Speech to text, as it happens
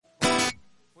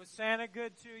Santa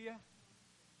good to you?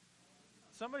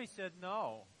 Somebody said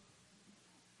no.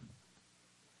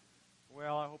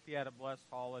 Well, I hope you had a blessed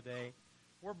holiday.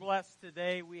 We're blessed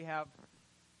today. We have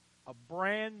a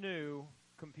brand new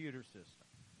computer system.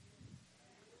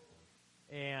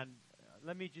 And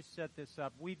let me just set this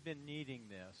up. We've been needing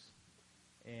this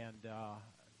and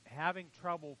having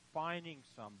trouble finding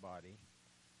somebody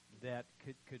that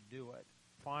could do it.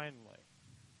 Finally.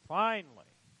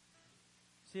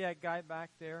 See that guy back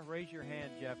there? Raise your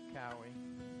hand, Jeff Cowie.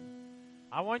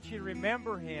 I want you to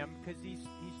remember him because he's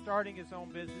starting his own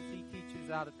business. He teaches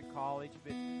out at the college,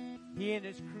 but he and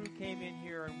his crew came in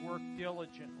here and worked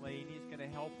diligently, and he's going to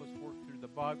help us work through the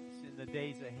bugs in the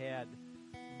days ahead.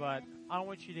 But I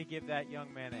want you to give that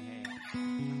young man a hand.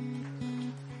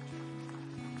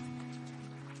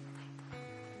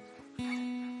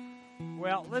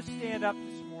 Well, let's stand up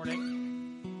this morning.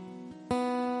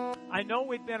 I know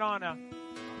we've been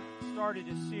started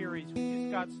a series. We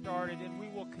just got started, and we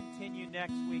will continue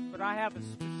next week. But I have a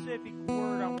specific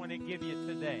word I want to give you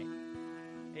today.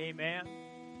 Amen.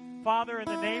 Father, in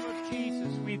the name of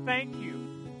Jesus, we thank you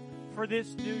for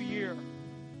this new year.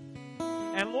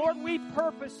 And Lord, we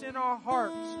purpose in our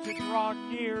hearts to draw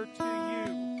near to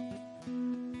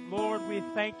you. Lord, we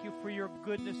thank you for your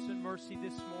goodness and mercy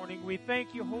this morning. We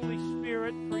thank you, Holy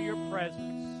Spirit, for your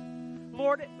presence.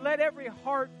 Lord, let every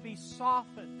heart be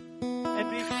softened and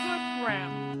be good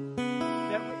ground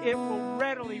that it will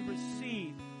readily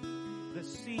receive the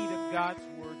seed of God's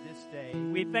word this day.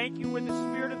 We thank you where the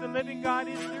Spirit of the living God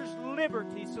is, there's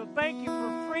liberty. So thank you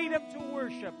for freedom to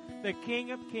worship the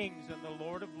King of Kings and the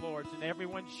Lord of Lords. And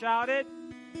everyone shouted.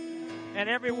 And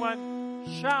everyone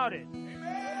shouted.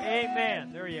 Amen.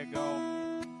 Amen. There you go.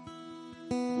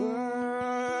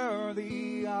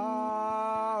 Worthy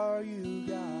are you,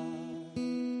 God.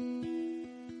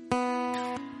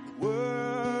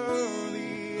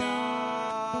 Worthy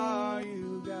are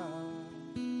you, God.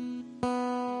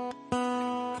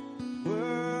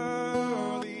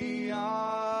 Worthy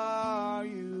are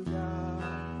you, God.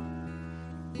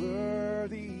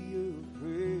 Worthy of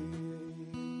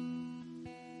praise.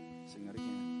 Sing that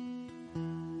again.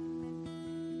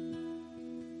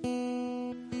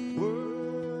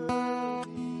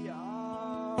 Worthy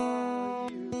are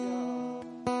you,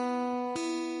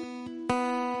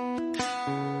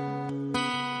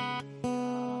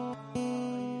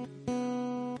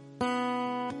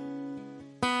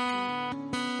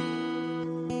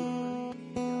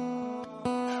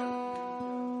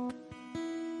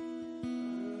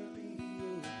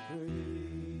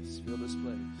 Fill this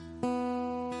place.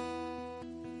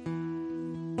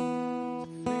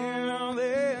 Fill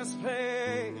this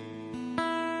place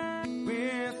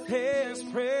with His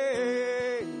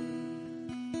praise.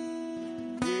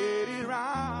 Let it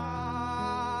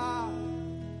rise,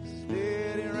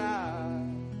 let it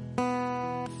rise.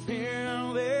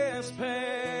 Fill this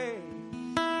place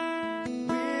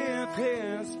with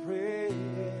His praise.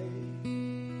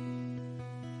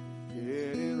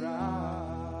 Let it rise.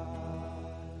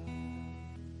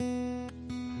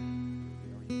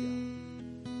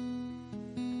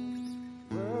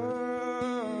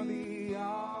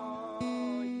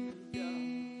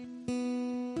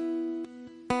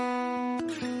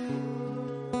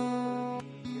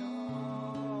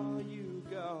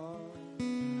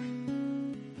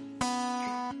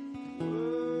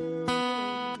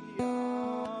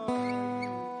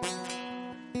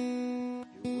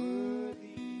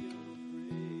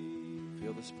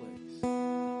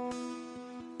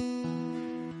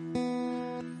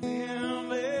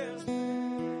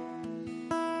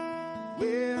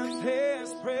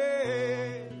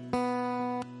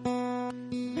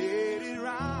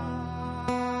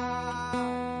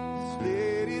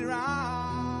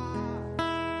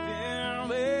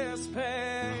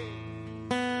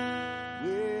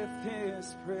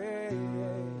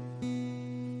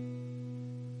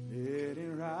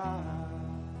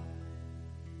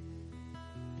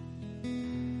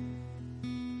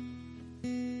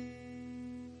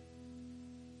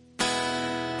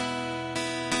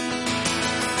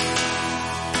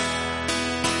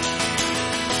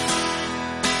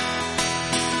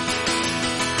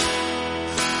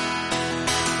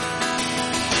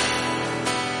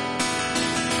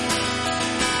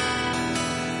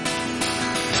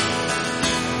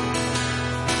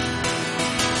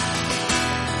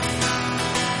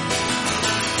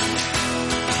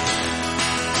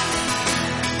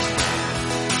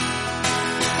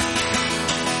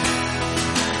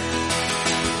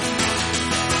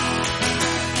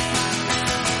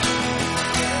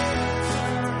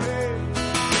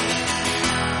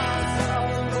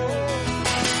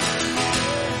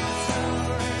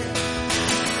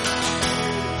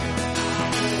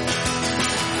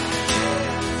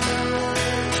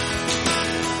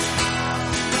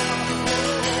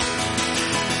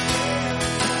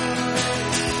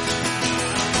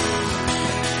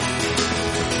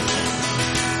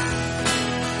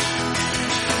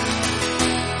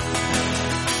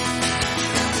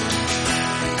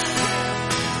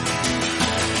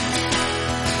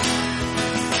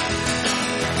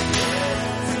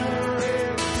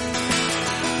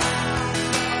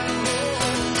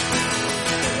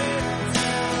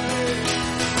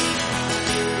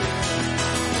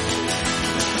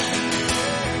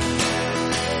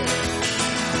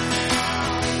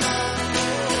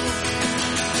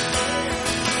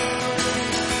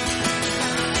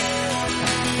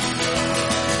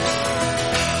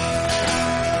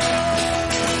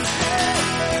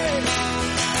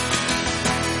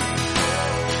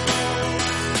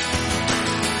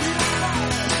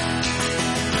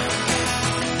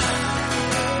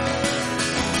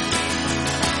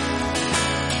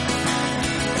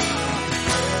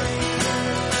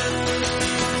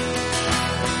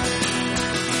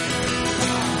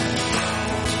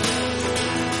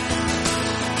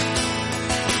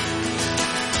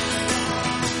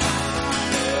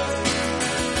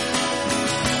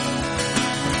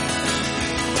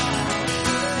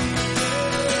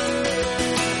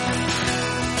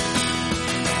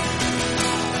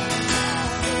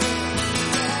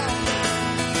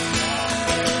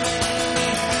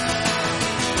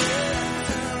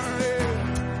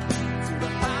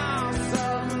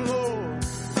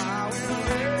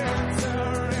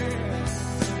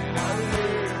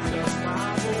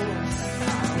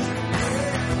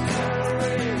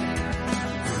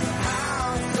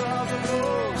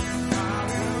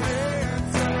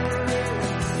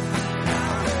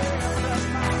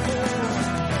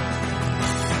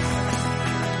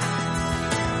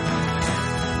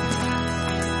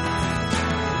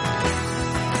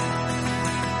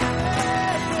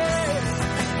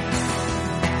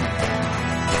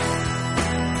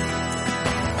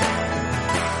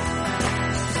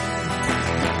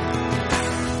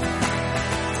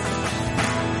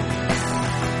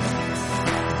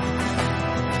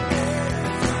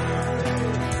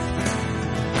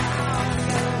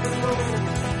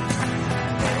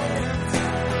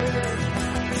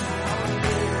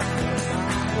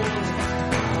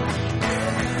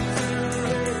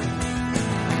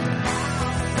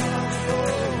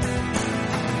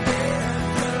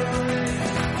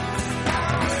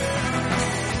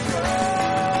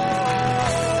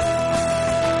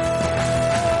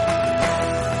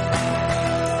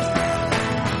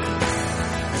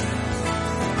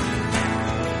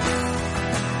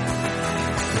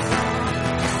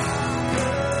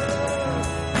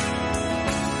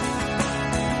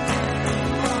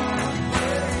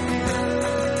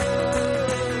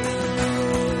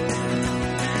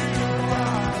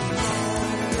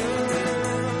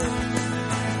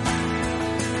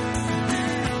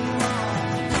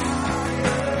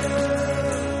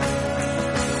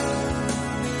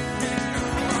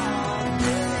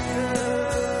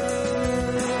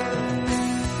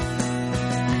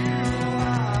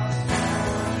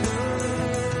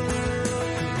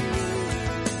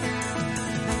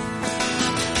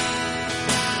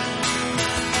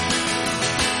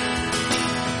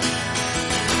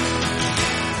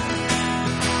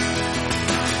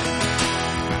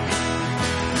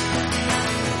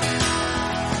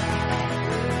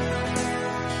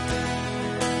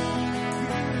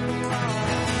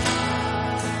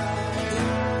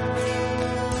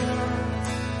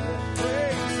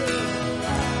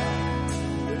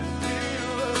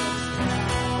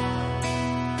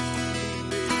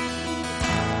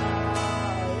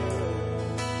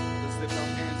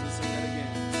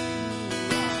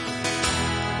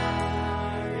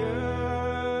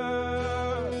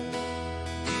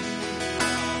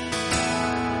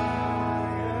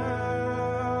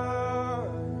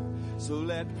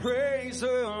 Let praise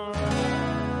arise.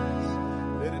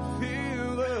 Let it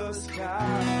fill the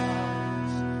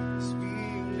skies as we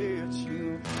lift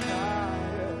you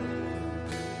higher.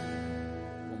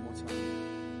 One more time.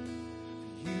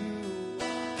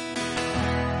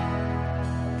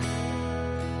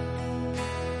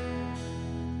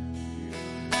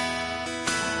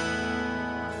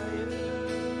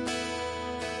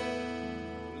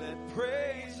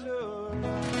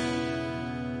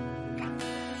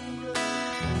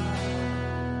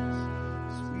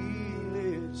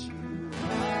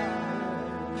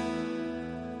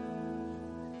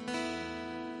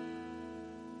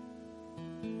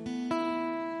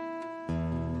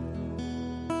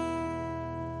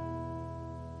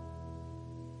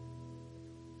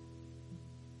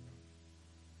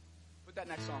 Put that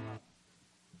next song up.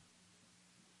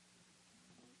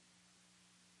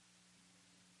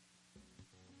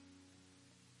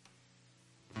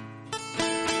 Go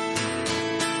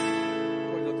ahead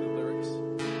and look at the lyrics.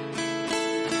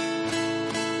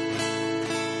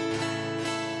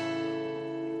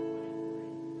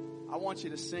 I want you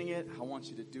to sing it. I want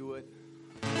you to do it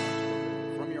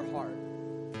from your heart.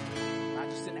 Not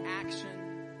just an action,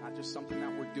 not just something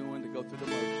that we're doing to go through the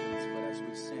motions, but as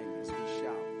we sing, as we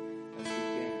shout, as we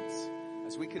dance,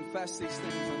 as we confess these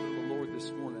things unto the Lord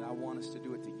this morning, I want us to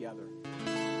do it together.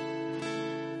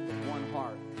 With one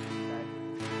heart, okay?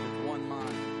 With one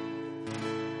mind.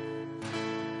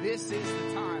 This is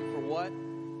the time for what?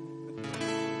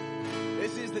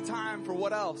 This is the time for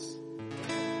what else?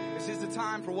 This is the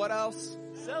time for what else?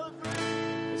 Celebrate.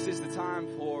 This is the time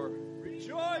for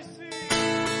rejoicing.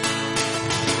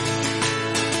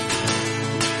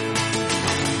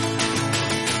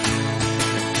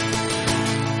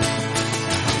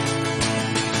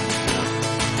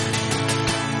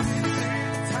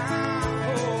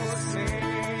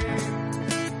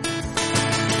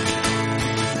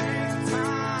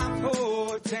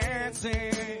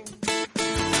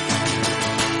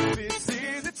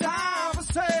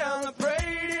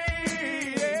 celebrating.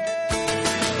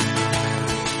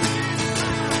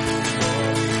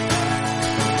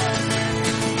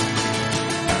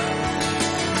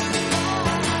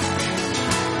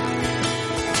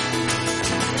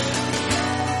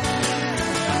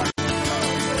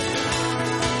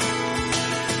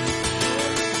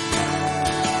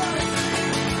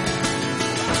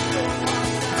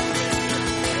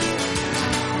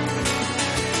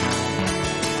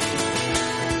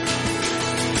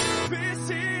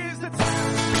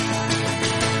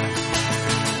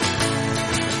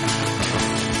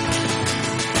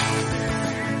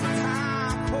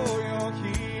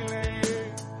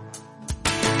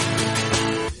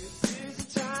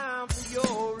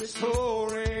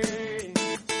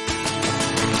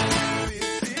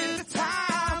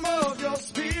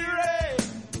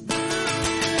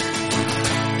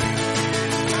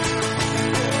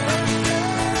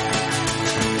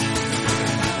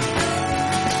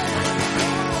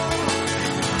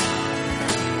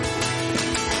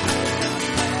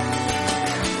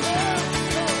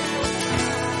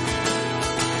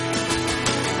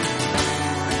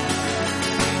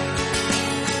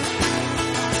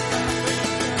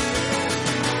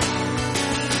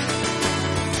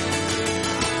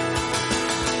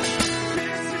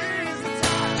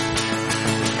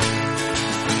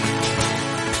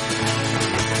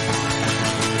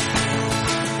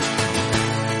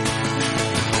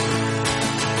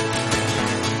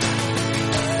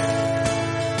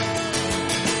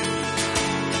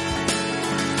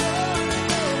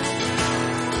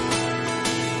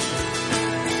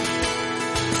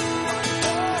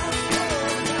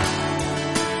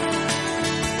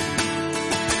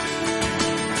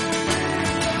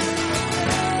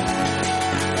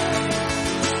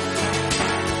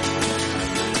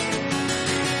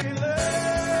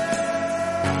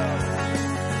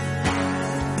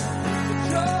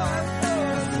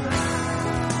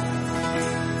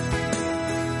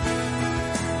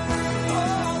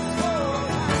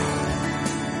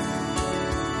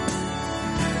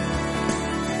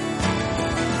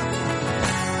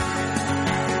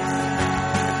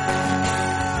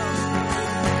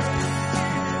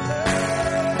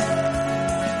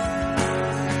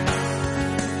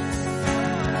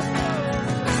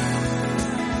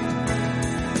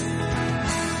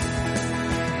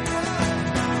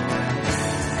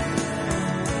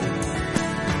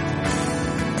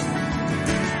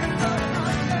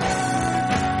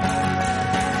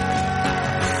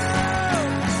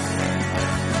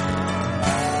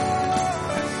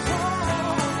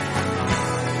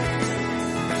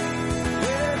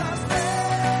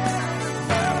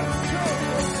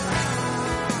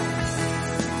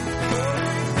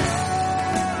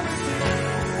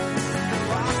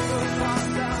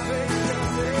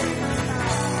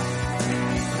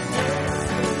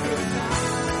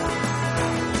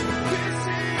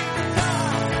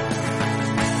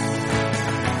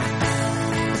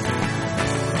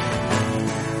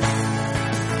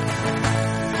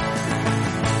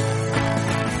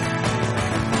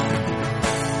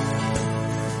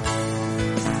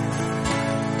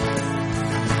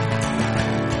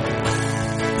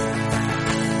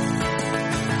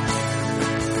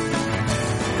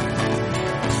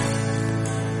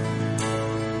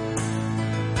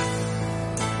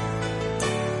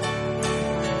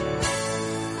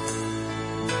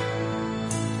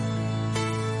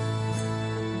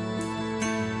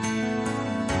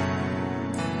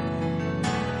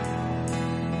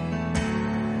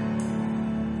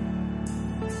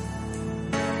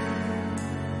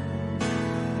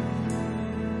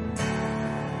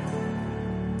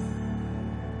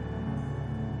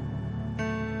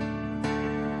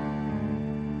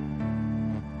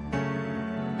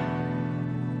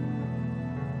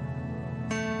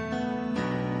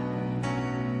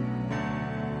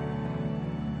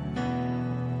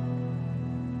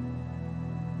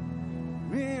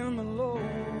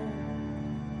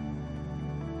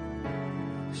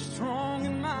 strong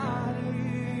and mighty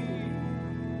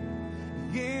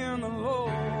in the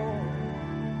Lord.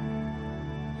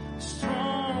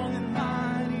 Strong and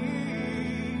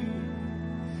mighty,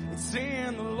 it's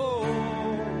in the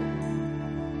Lord.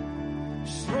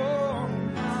 Strong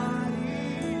and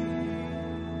mighty,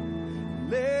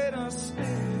 let us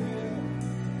stand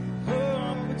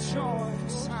up a joyful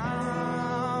sound.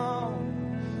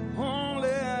 Oh,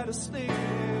 let us stand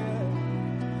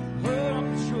up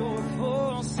a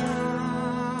joyful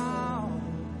sound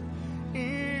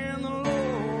in the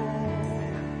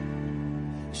Lord.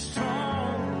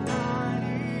 Strong and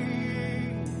mighty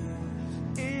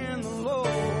in the Lord.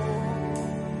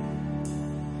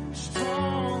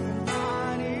 Strong and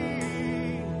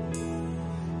mighty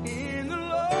in the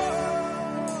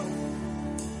Lord.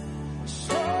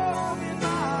 Strong and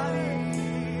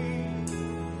mighty,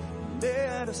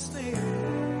 let us stand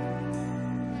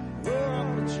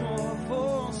up a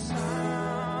joyful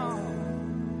sound.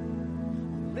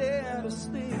 Let us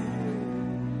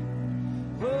stand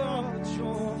up a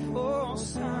joyful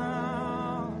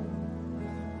sound.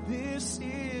 This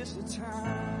is the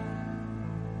time.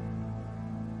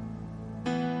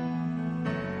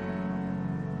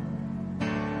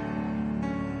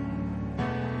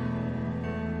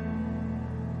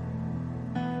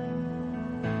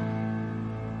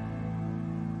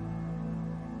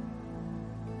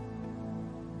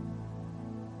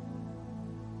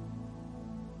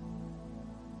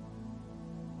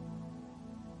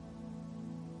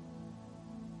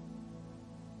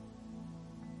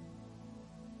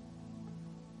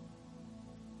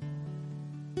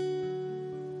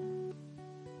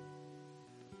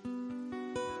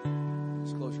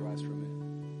 Just close your eyes for a minute.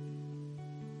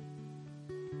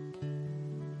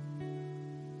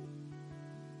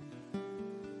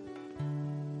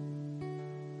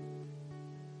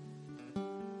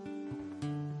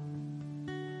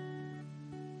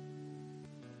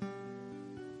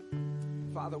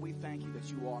 Father, we thank you that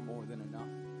you are more than enough.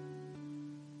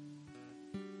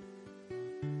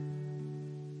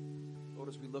 Lord,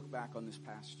 as we look back on this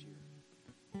past year,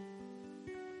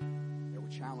 there were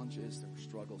challenges, there were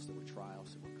struggles, there were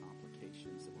trials, there were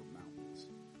complications, there were mountains.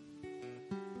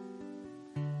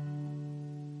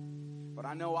 But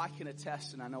I know I can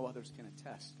attest, and I know others can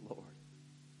attest, Lord,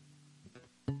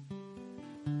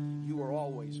 you are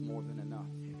always more than enough.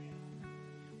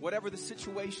 Whatever the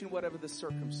situation, whatever the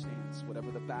circumstance,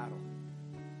 whatever the battle,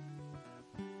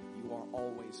 you are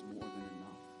always more than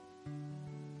enough.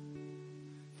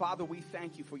 Father, we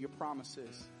thank you for your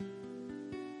promises.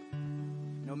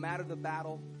 No matter the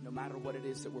battle, no matter what it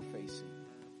is that we're facing,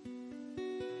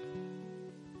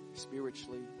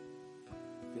 spiritually,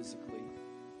 physically,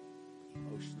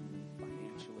 emotionally,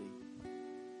 financially,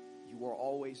 you are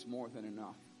always more than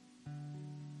enough.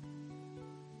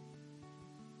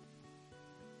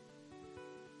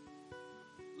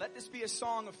 Let this be a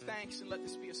song of thanks, and let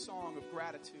this be a song of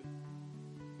gratitude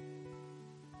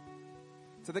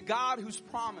to the God who's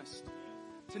promised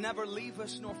to never leave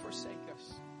us nor forsake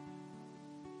us.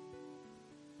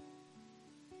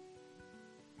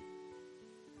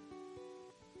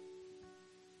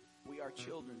 We are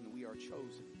children, and we are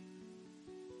chosen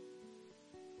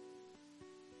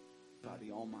by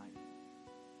the Almighty.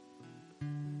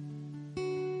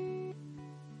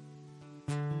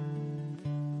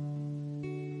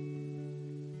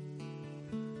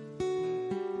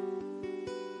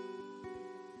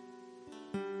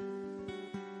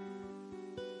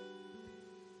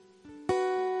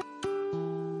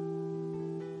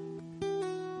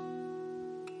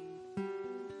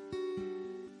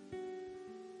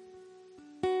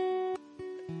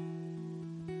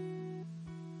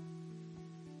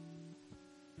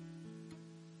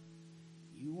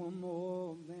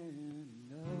 More than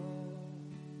enough.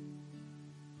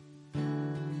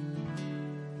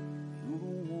 You're the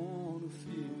one who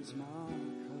fills my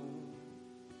cup.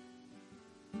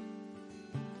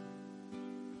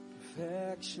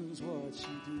 Perfection's what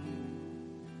you do.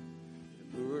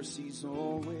 Your mercy's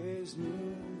always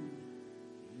new,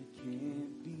 and it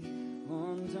can't be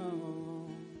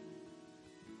undone.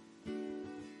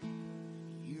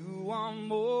 You are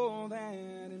more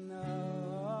than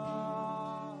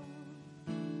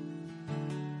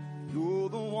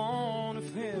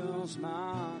fills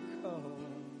my cup.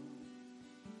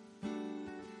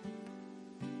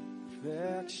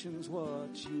 Perfection's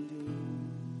what you do.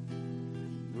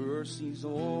 Mercy's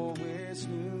always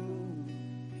new,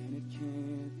 and it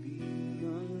can't be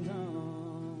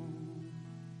undone.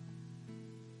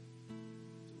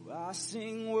 So I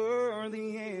sing,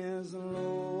 worthy is the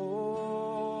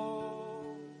Lord.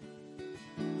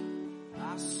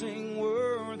 I sing,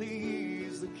 worthy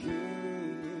is the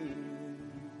King.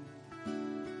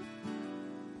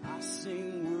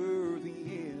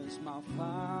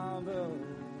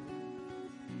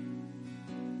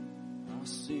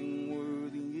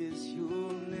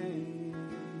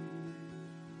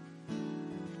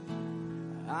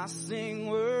 I sing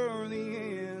worthy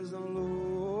is the Lord.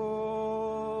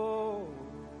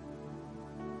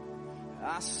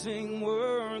 I sing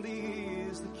worthy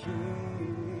is the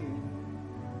King.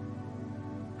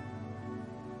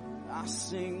 I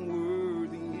sing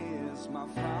worthy is my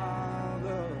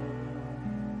Father.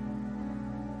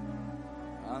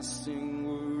 I sing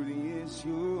worthy is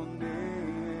your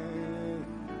name.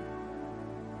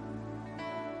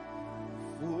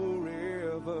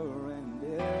 Forever and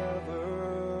ever.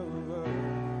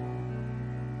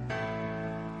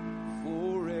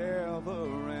 Forever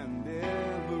and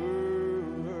ever.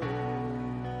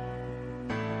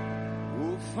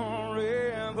 Oh,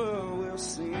 forever we'll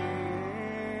sing.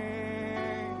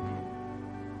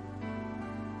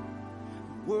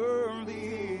 Worthy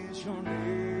is your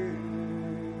name.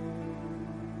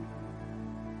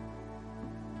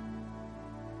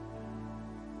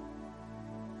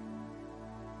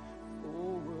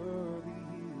 Oh, worthy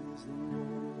is the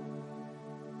Lord.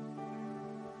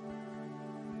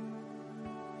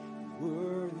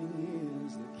 Worthy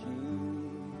is the King.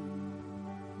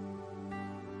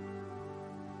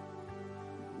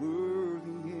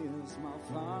 Worthy is my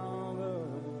Father.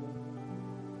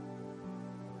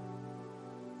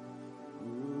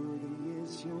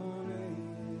 Your name.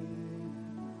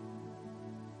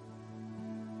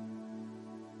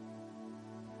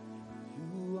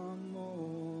 You are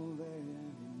more than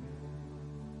enough.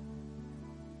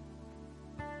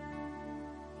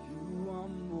 You are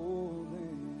more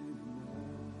than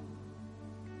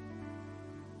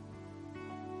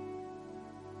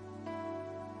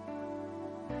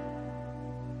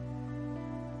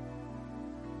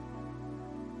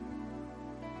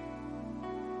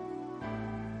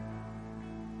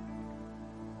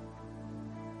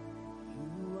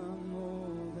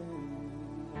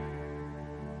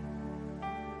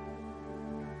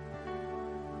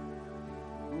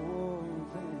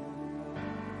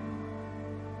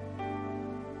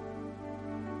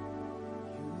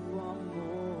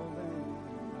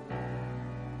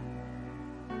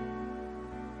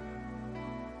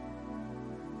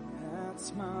that's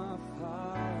my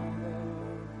Father.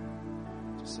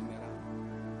 Just sing that out.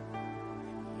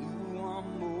 You are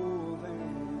more than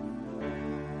enough.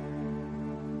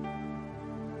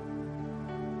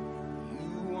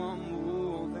 You are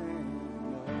more than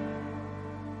enough.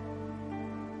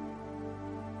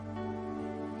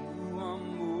 You are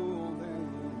more than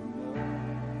enough.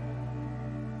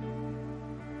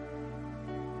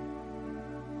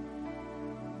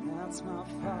 That's my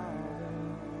Father.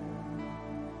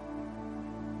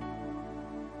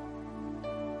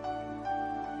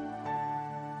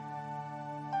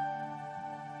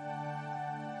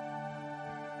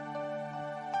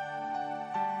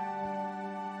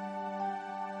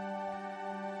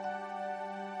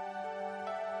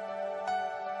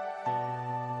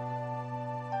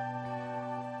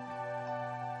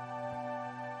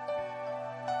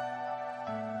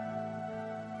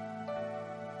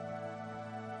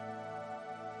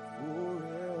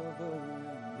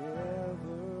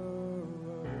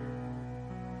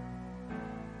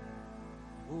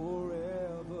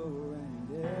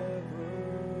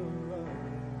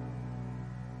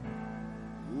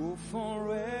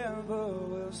 Forever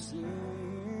we'll sing.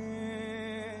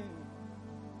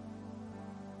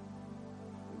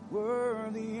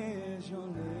 Worthy is your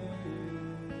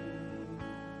name.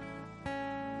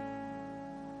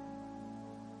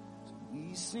 So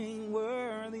we sing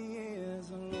worthy is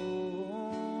the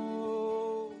Lord.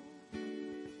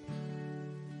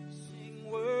 Sing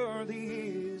worthy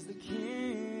is the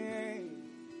King.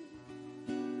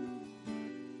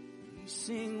 We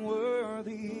sing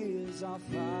worthy is our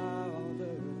Father.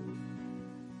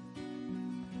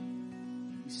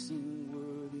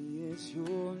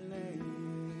 Your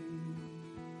name.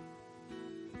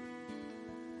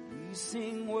 We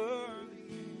sing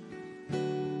worthy.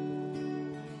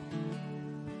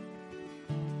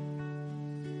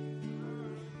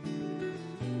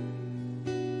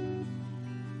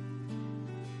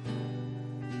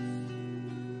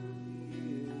 He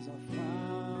is our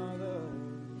Father.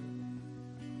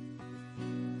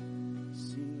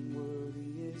 Sing worthy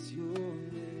is your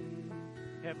name.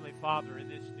 Heavenly Father, in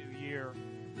this new year,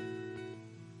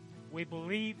 we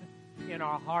believe in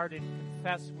our heart and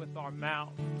confess with our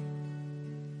mouth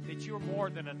that you're more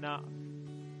than enough.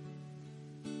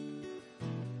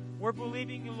 We're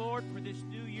believing you, Lord, for this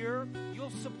new year. You'll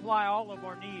supply all of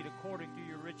our need according to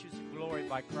your riches and glory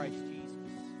by Christ Jesus.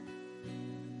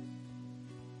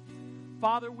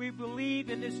 Father, we believe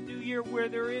in this new year where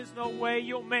there is no way,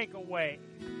 you'll make a way.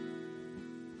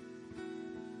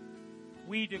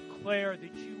 We declare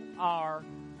that you are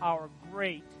our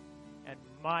great and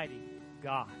mighty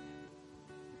God.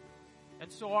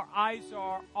 And so our eyes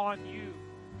are on you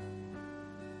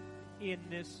in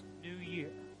this new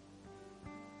year.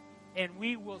 And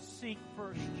we will seek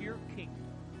first your kingdom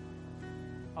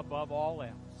above all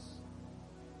else.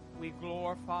 We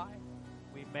glorify,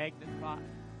 we magnify,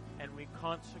 and we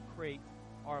consecrate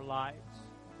our lives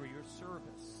for your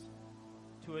service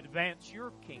to advance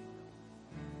your kingdom.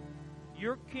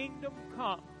 Your kingdom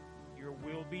come, your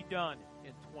will be done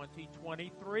in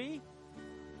 2023.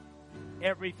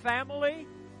 Every family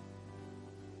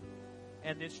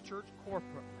and this church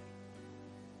corporately.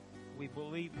 We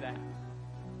believe that.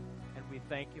 And we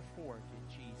thank you for it in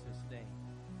Jesus' name.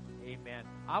 Amen.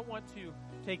 I want to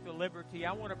take the liberty.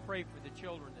 I want to pray for the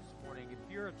children this morning.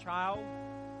 If you're a child,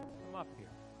 come up here.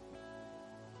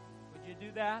 Would you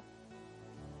do that?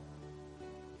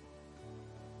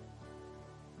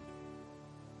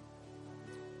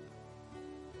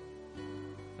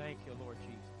 Thank you, Lord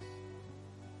Jesus.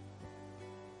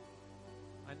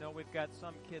 I know we've got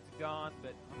some kids gone,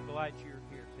 but I'm glad you're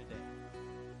here today.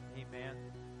 Amen.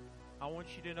 I want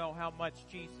you to know how much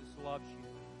Jesus loves you.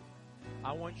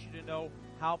 I want you to know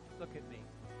look at me,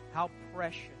 how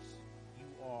precious you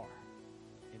are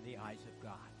in the eyes of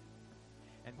God.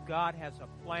 And God has a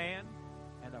plan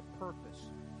and a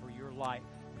purpose for your life.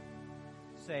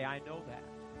 Say, I know that.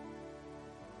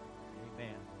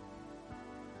 Amen.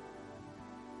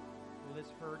 Will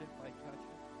this hurt if I touch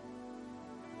it?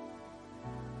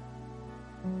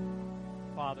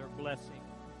 Father, blessing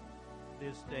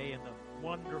this day in the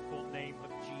wonderful name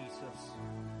of Jesus.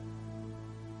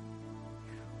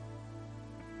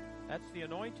 That's the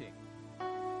anointing.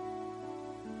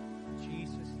 In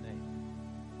Jesus' name.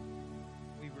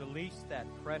 We release that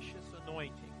precious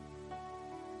anointing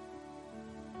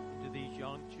to these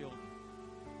young children.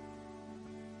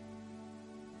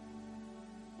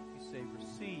 We say,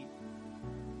 receive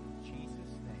in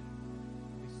Jesus' name.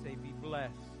 We say, be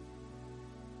blessed.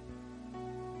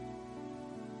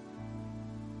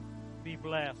 Be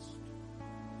blessed.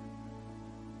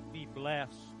 Be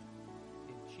blessed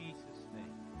in Jesus'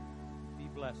 name. Be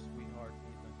blessed, sweetheart,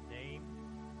 in the name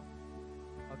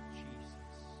of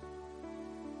Jesus.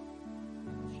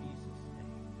 In Jesus'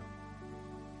 name.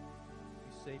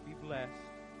 We say, be blessed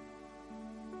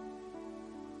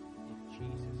in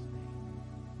Jesus' name.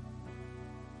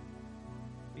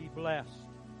 Be blessed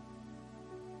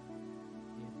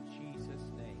in Jesus'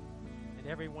 name. And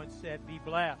everyone said, be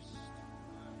blessed.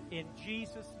 In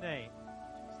Jesus' name.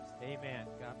 Amen.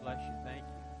 God bless you. Thank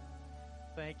you.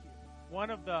 Thank you.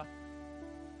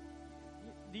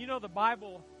 Do you know the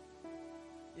Bible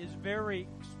is very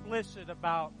explicit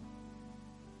about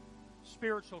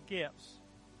spiritual gifts?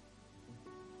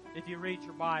 If you read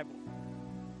your Bible.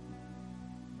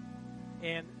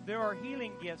 And there are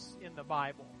healing gifts in the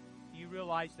Bible. Do you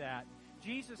realize that?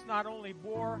 Jesus not only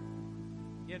bore,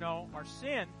 our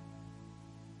sin,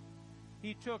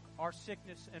 He took our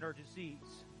sickness and our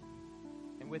disease,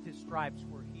 and with His stripes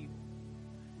we're healed.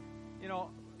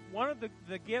 One of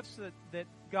the gifts that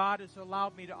God has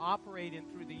allowed me to operate in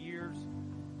through the years,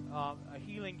 a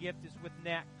healing gift, is with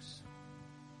necks.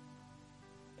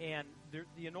 And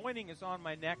the anointing is on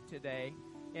my neck today.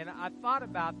 And I thought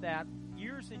about that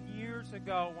years and years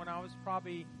ago when I was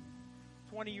probably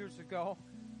 20 years ago.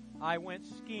 I went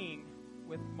skiing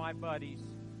with my buddies,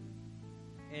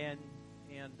 and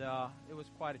it was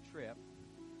quite a trip.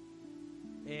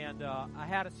 And I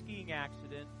had a skiing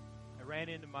accident. I ran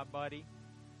into my buddy,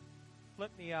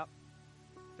 flipped me up,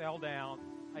 fell down.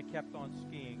 I kept on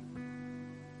skiing.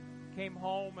 Came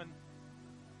home and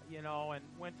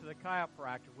went to the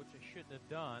chiropractor, which I shouldn't have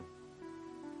done.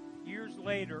 Years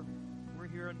later, we're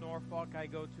here in Norfolk. I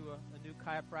go to a new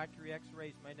chiropractor. He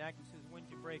x-rays my neck. He says, "When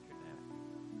did you break your neck?"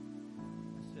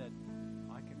 I said,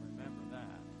 "I can remember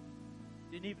that."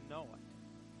 Didn't even know it.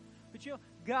 But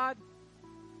God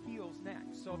heals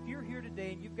necks. So if you're here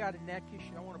today and you've got a neck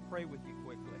issue, I want to pray with you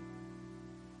quickly.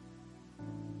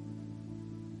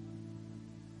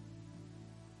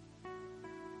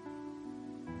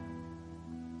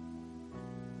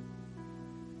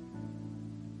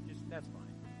 That's fine.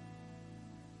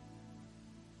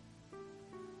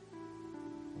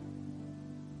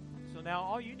 So now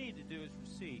all you need to do is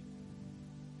receive.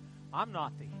 I'm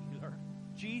not the healer.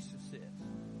 Jesus is.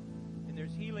 And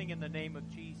there's healing in the name of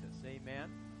Jesus.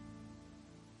 Amen.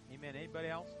 Amen. Anybody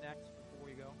else next before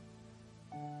we go?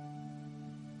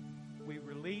 We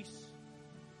release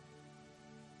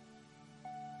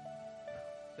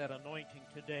that anointing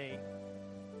today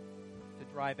to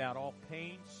drive out all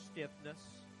pain, stiffness,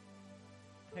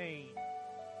 pain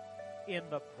in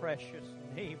the precious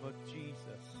name of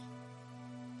Jesus.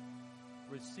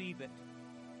 Receive it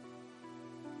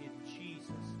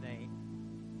Jesus' name.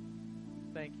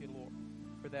 Thank you, Lord,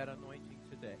 for that anointing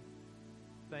today.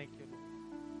 Thank you, Lord.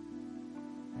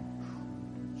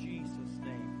 In Jesus'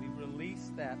 name, we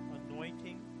release that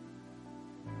anointing.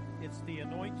 It's the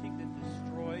anointing that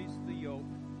destroys the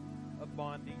yoke of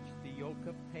bondage, the yoke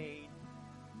of pain.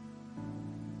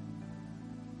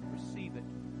 Receive it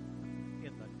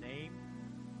in the name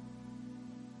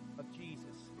of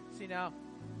Jesus. See now,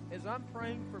 as I'm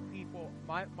praying for people,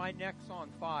 my neck's on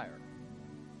fire.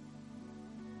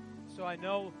 So I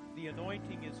know the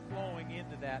anointing is flowing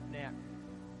into that neck.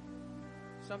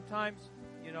 Sometimes,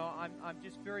 I'm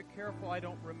just very careful I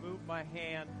don't remove my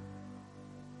hand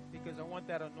because I want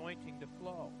that anointing to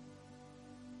flow.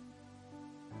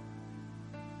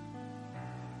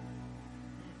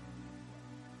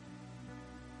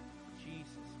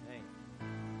 Jesus' name.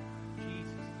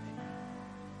 Jesus' name.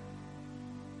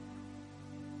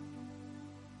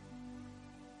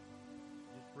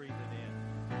 Just breathe it in.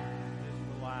 Just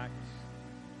relax.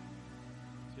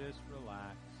 Just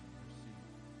relax and receive.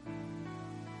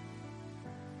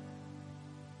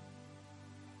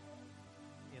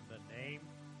 In the name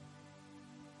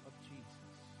of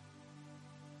Jesus.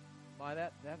 My,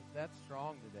 that's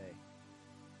strong today.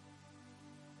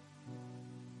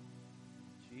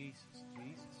 Jesus,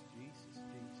 Jesus, Jesus,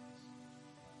 Jesus.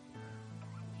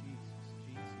 Jesus,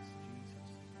 Jesus, Jesus.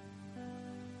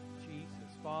 Jesus.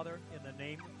 Father, in the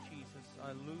name of Jesus,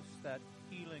 I loose that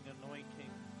healing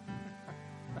anointing.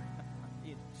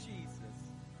 In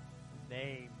Jesus'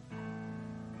 name.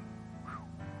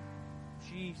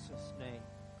 Jesus' name.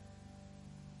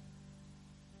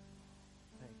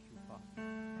 Thank you, Father.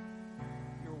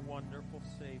 You're a wonderful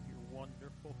Savior,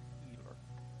 wonderful healer.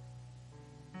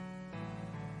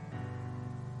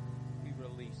 We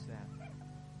release that.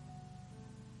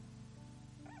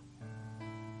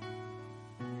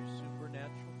 Your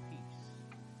supernatural peace.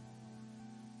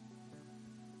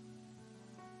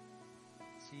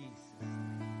 Jesus'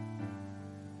 name.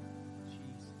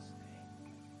 Jesus' name.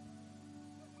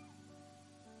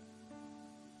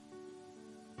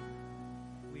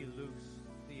 We loose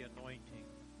the anointing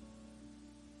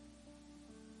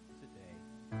today.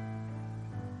 In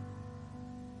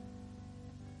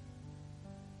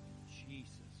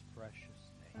Jesus' precious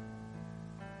name.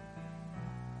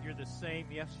 You're the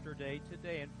same yesterday,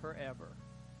 today, and forever.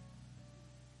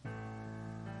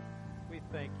 We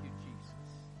thank you, Jesus.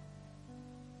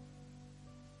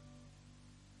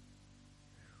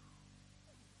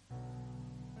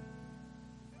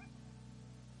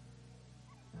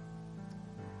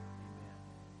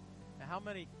 How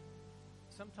many,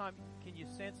 sometimes can you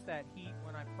sense that heat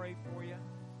when I pray for you?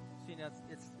 See, now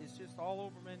it's just all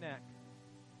over my neck.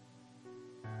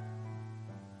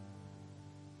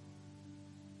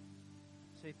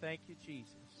 Say, thank you,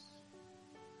 Jesus.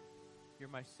 You're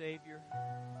my Savior,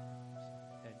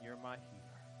 and you're my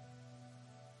healer.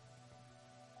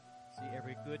 See,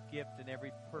 every good gift and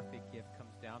every perfect gift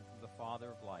comes down from the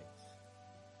Father of lights.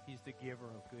 He's the giver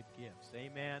of good gifts.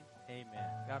 Amen. Amen.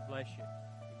 God bless you.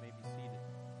 You may be seated.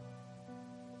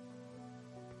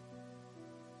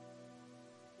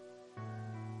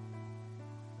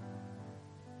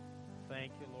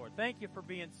 Thank you, Lord. Thank you for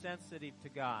being sensitive to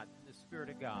God, the Spirit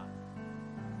of God.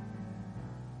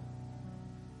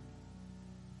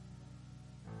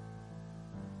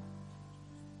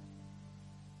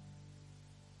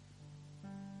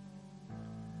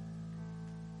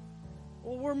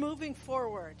 Well, we're moving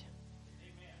forward.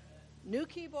 Amen. New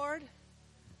keyboard,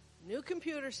 new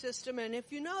computer system, and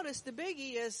if you notice, the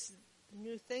biggie is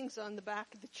new things on the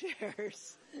back of the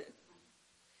chairs.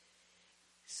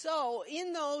 So,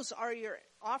 in those are your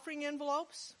offering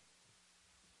envelopes.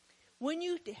 When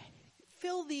you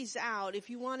fill these out, if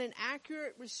you want an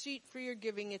accurate receipt for your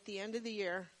giving at the end of the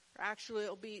year, actually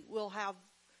we'll have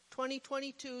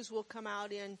 2022s will come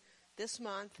out in this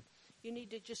month. You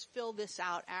need to just fill this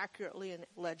out accurately and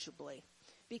legibly,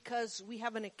 because we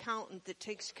have an accountant that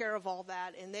takes care of all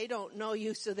that, and they don't know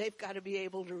you, so they've got to be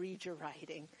able to read your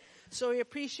writing. So we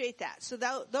appreciate that. So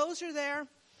those are there.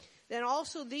 Then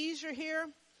also these are here.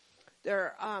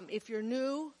 They're, if you're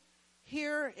new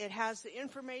here, it has the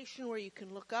information where you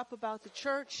can look up about the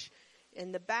church.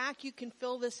 In the back, you can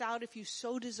fill this out if you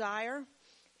so desire,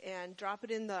 and drop it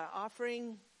in the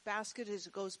offering basket as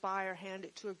it goes by, or hand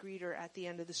it to a greeter at the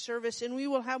end of the service. And we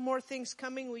will have more things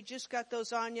coming. We just got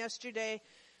those on yesterday.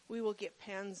 We will get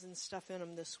pens and stuff in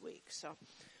them this week. So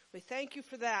we thank you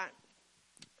for that.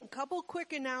 A couple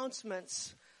quick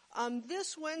announcements.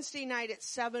 This Wednesday night at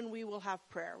 7, we will have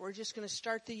prayer. We're just going to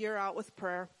start the year out with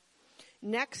prayer.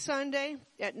 Next Sunday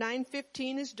at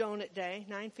 9:15 is Donut Day,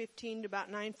 9:15 to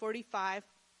about 9:45.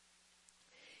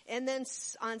 And then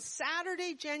on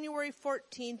Saturday, January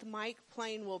 14th, Mike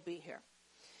Plain will be here.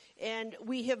 And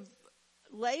we have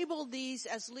labeled these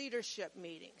as leadership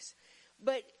meetings.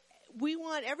 But we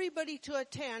want everybody to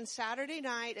attend Saturday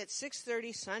night at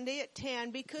 6:30, Sunday at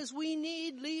 10, because we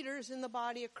need leaders in the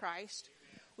body of Christ.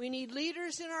 We need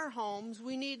leaders in our homes.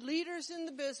 We need leaders in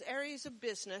the areas of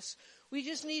business. We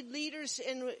just need leaders,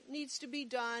 and it needs to be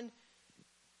done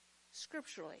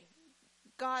scripturally,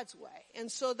 God's way.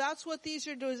 And so that's what these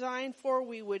are designed for.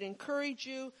 We would encourage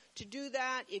you to do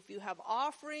that. If you have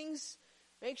offerings,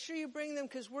 make sure you bring them,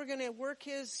 because we're going to work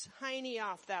his hiney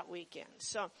off that weekend.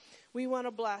 So we want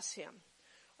to bless him.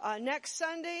 Next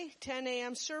Sunday, 10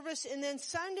 a.m. service. And then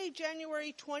Sunday,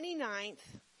 January 29th,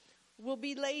 will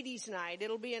be ladies' night.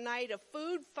 It'll be a night of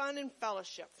food, fun, and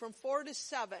fellowship from 4 to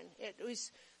 7. It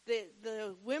was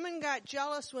the women got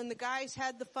jealous when the guys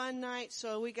had the fun night,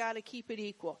 so we got to keep it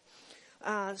equal.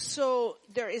 So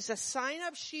there is a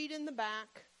sign-up sheet in the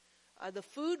back. The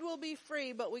food will be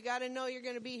free, but we got to know you're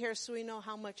going to be here so we know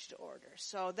how much to order.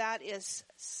 So that is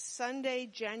Sunday,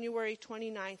 January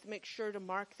 29th. Make sure to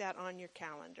mark that on your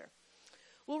calendar.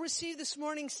 We'll receive this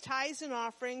morning's tithes and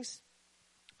offerings.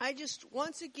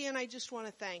 Once again, I just want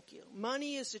to thank you.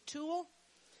 Money is a tool,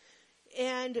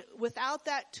 and without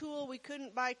that tool, we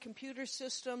couldn't buy computer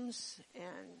systems and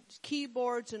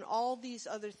keyboards and all these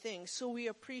other things. So we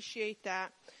appreciate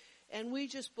that. And we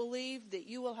just believe that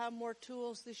you will have more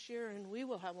tools this year, and we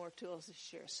will have more tools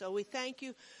this year. So we thank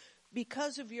you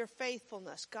because of your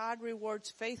faithfulness. God rewards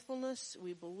faithfulness.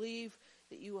 We believe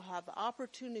that you will have the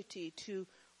opportunity to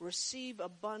receive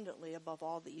abundantly above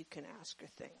all that you can ask or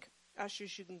think.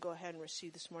 Ushers, you can go ahead and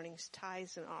receive this morning's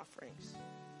tithes and offerings.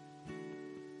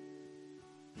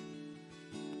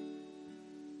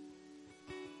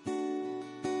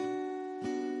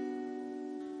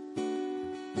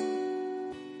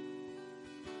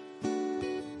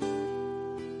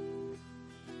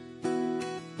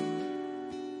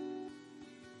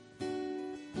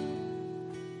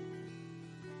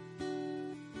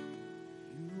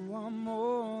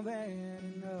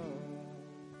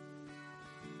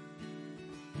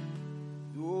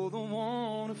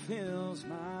 Fills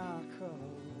my cup.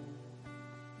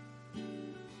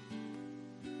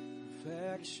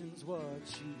 Perfection's what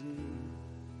you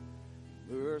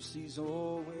do. Mercy's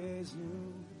always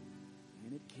new,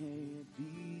 and it can't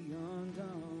be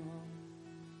undone.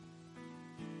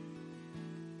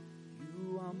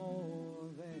 You are more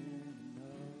than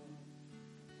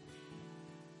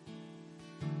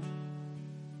enough.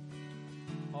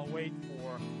 I'll wait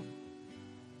for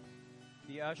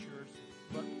the ushers.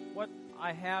 But what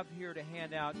I have here to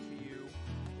hand out to you,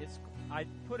 I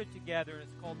put it together, and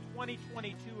it's called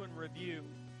 2022 in Review.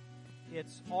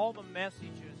 It's all the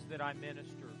messages that I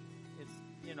minister. It's,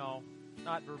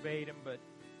 not verbatim, but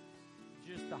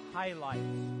just the highlights.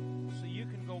 So you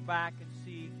can go back and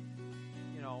see,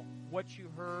 what you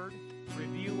heard,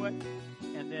 review it,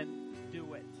 and then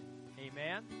do it.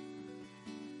 Amen?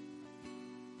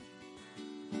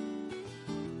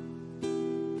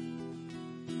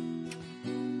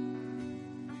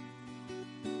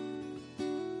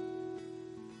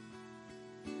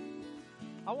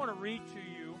 I want to read to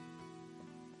you.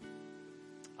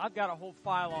 I've got a whole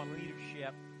file on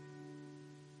leadership,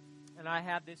 and I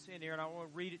have this in here, and I want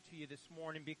to read it to you this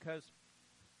morning because,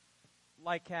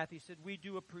 like Kathy said, we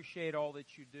do appreciate all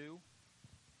that you do.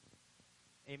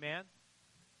 Amen?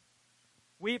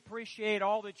 We appreciate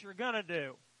all that you're going to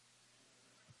do.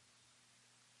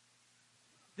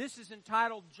 This is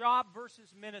entitled Job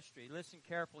versus Ministry. Listen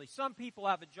carefully. Some people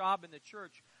have a job in the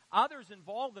church. Others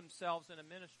involve themselves in a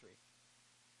ministry.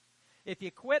 If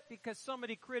you quit because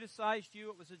somebody criticized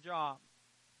you, it was a job.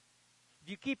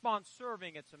 If you keep on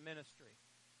serving, it's a ministry.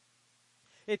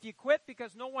 If you quit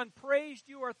because no one praised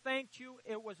you or thanked you,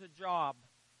 it was a job.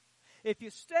 If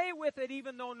you stay with it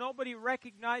even though nobody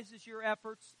recognizes your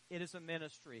efforts, it is a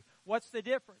ministry. What's the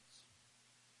difference?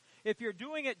 If you're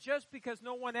doing it just because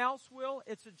no one else will,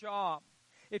 it's a job.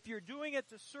 If you're doing it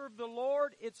to serve the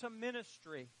Lord, it's a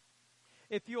ministry.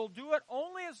 If you'll do it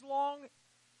only as long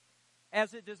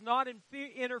as it does not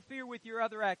interfere with your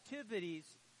other activities,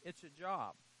 it's a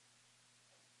job.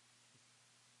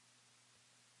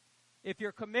 If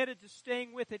you're committed to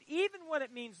staying with it, even when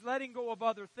it means letting go of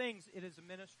other things, it is a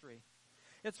ministry.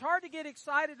 It's hard to get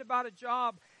excited about a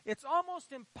job. It's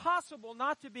almost impossible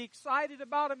not to be excited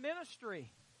about a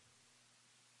ministry.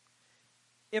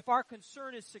 If our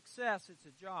concern is success, it's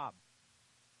a job.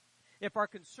 If our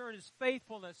concern is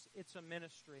faithfulness, it's a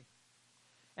ministry.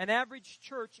 An average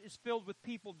church is filled with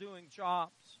people doing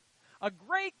jobs. A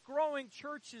great growing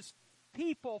church is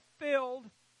people filled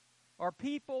or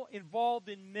people involved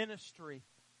in ministry.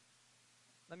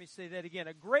 Let me say that again.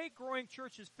 A great growing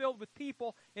church is filled with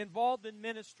people involved in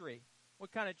ministry.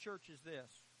 What kind of church is this?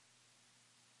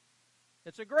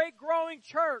 It's a great growing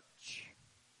church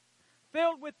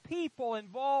filled with people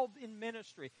involved in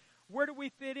ministry. Where do we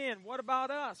fit in? What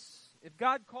about us? If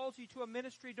God calls you to a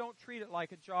ministry, don't treat it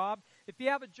like a job. If you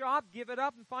have a job, give it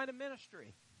up and find a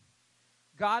ministry.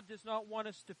 God does not want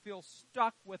us to feel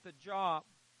stuck with a job,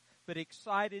 but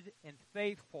excited and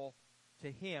faithful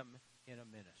to Him in a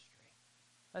ministry.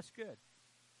 That's good.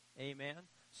 Amen.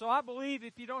 So I believe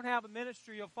if you don't have a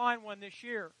ministry, you'll find one this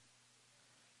year.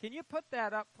 Can you put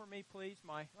that up for me, please?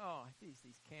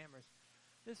 These cameras.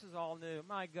 This is all new.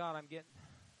 My God,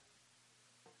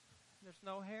 there's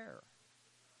no hair.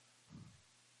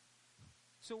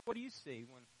 So what do you see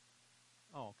when?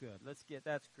 Oh, good.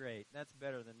 That's great. That's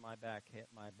better than my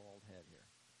bald head here.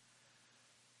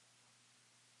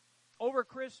 Over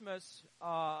Christmas,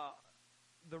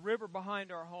 the river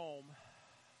behind our home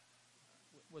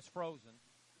was frozen.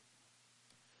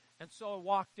 And so I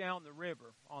walked down the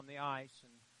river on the ice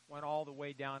and went all the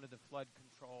way down to the flood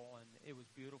control, and it was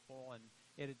beautiful, and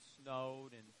it had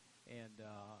snowed, and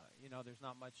there's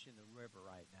not much in the river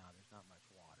right now. There's not much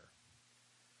water.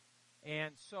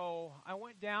 And so I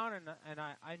went down and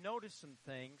I noticed some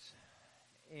things.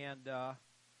 And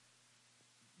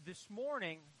this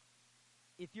morning,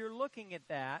 if you're looking at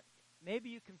that, maybe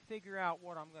you can figure out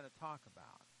what I'm going to talk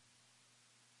about.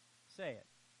 Say it.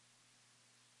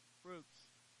 Roots.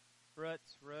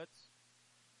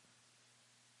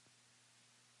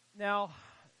 Now,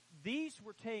 these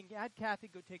were taken. I had Kathy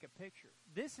go take a picture.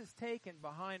 This is taken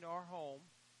behind our home.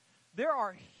 There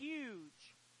are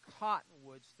huge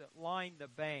cottonwoods that line the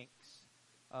banks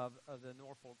of the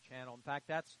Norfolk Channel. In fact,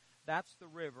 that's the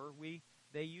river.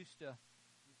 They used to,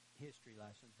 history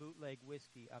lesson, bootleg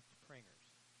whiskey up to Pringer's.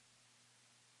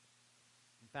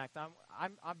 In fact,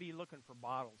 I'll be looking for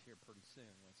bottles here pretty soon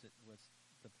once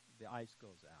the ice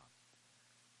goes out.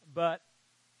 But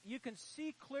you can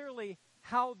see clearly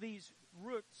how these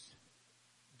roots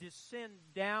descend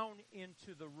down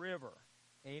into the river.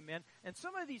 Amen. And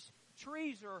some of these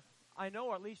trees are, I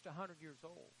know, at least 100 years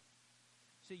old.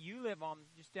 So you live on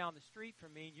just down the street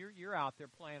from me, and you're out there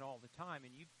playing all the time,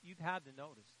 and you've had to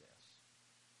notice this.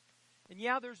 And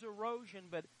yeah, there's erosion,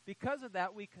 but because of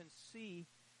that, we can see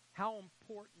how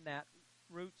important that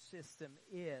root system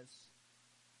is.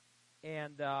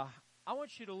 And I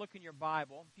want you to look in your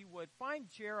Bible, if you would, find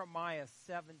Jeremiah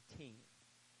 17.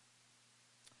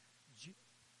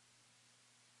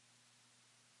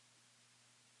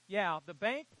 The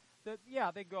bank.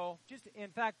 They go. Just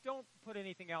in fact, don't put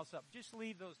anything else up. Just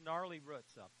leave those gnarly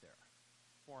roots up there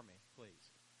for me,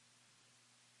 please.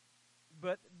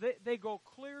 But they go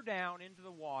clear down into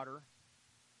the water.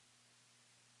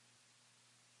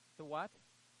 The what?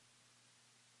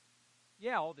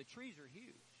 The trees are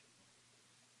huge.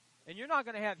 And you're not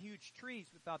going to have huge trees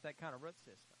without that kind of root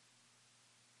system.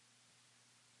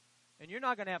 And you're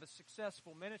not going to have a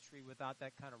successful ministry without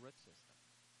that kind of root system.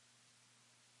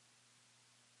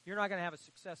 You're not going to have a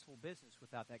successful business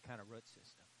without that kind of root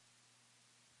system.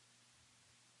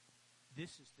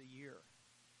 This is the year.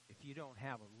 If you don't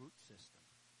have a root system,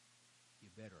 you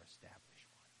better establish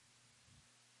one.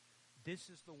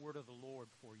 This is the word of the Lord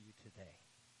for you today.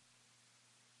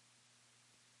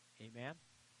 Amen.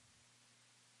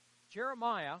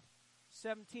 Jeremiah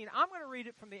 17. I'm going to read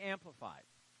it from the Amplified.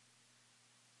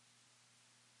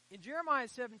 In Jeremiah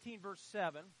 17, verse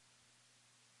 7,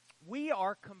 we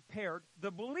are compared,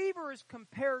 the believer is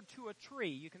compared to a tree.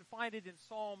 You can find it in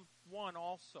Psalm 1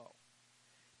 also.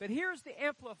 But here's the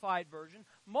Amplified version.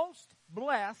 Most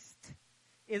blessed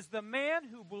is the man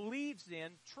who believes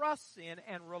in, trusts in,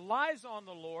 and relies on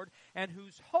the Lord, and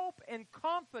whose hope and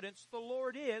confidence the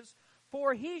Lord is,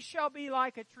 for he shall be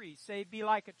like a tree. Say, be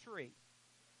like a tree.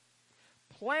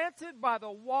 Planted by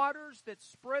the waters that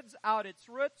spreads out its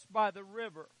roots by the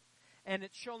river. And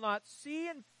it shall not see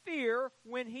and fear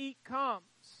when heat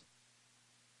comes.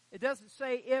 It doesn't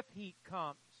say if heat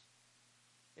comes.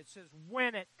 It says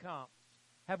when it comes.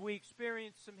 Have we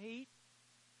experienced some heat?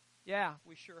 Yeah,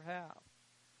 we sure have.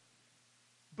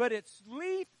 But its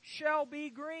leaf shall be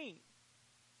green.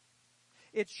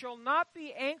 It shall not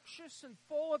be anxious and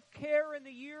full of care in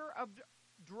the year of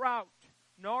drought,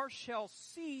 nor shall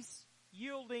cease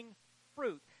yielding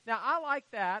fruit. Now, I like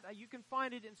that. You can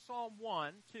find it in Psalm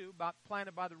 1, too, about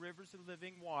planted by the rivers of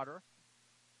living water.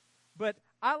 But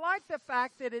I like the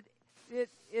fact that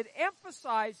it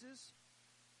emphasizes,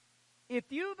 if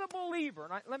you, the believer,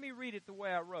 and let me read it the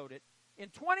way I wrote it. In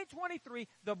 2023,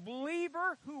 the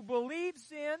believer who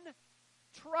believes in,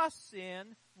 trusts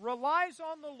in, relies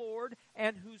on the Lord,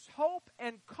 and whose hope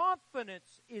and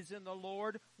confidence is in the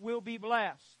Lord will be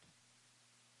blessed.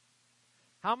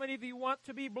 How many of you want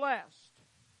to be blessed?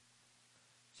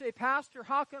 Say, Pastor,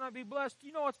 how can I be blessed? Do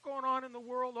you know what's going on in the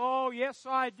world? Oh, yes,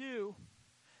 I do.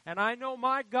 And I know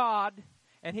my God,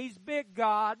 and He's big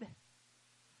God,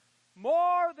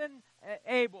 more than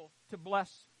able to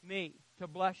bless me, to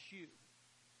bless you.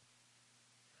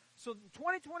 So in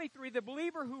 2023, the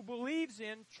believer who believes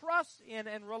in, trusts in,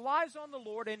 and relies on the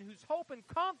Lord, and whose hope and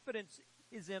confidence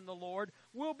is in the Lord,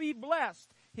 will be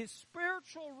blessed. His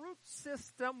spiritual root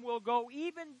system will go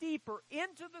even deeper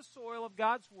into the soil of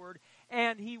God's Word,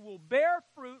 and he will bear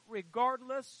fruit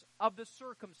regardless of the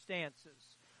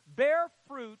circumstances. Bear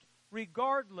fruit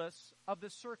regardless of the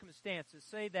circumstances.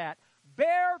 Say that.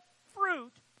 Bear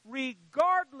fruit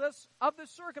regardless of the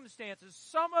circumstances.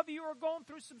 Some of you are going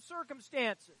through some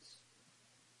circumstances.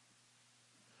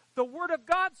 The Word of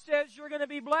God says you're going to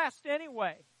be blessed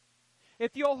anyway.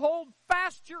 If you'll hold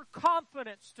fast your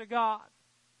confidence to God.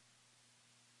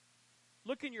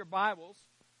 Look in your Bibles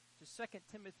to 2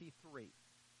 Timothy 3.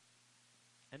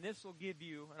 And this will give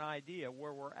you an idea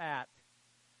where we're at.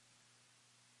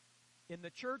 In the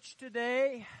church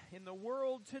today, in the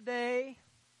world today,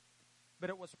 but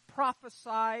it was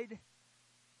prophesied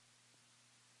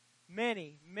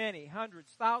many, many,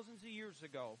 hundreds, thousands of years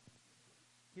ago.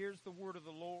 Here's the word of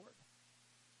the Lord.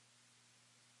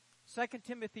 2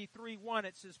 Timothy 3:1,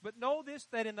 it says, "But know this,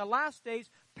 that in the last days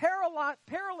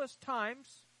perilous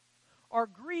times or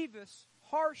grievous,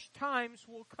 harsh times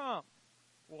will come."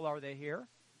 Well, are they here?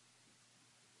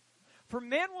 "For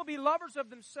men will be lovers of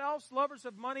themselves, lovers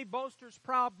of money, boasters,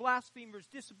 proud, blasphemers,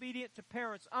 disobedient to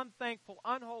parents, unthankful,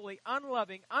 unholy,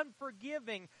 unloving,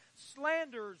 unforgiving,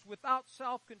 slanderers, without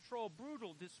self-control,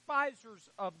 brutal, despisers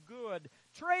of good,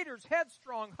 traitors,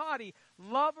 headstrong, haughty,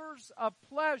 lovers of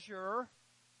pleasure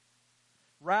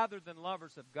rather than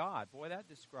lovers of God." Boy, that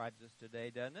describes us today,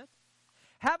 doesn't it?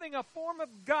 "Having a form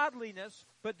of godliness,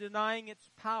 but denying its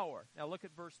power." Now look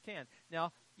at verse 10.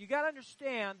 Now, you got to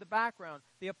understand the background.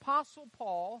 The Apostle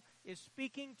Paul is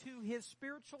speaking to his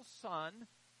spiritual son,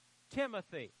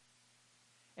 Timothy.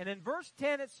 And in verse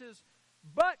 10 it says,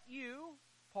 "But you,"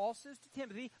 Paul says to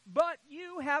Timothy, "but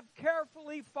you have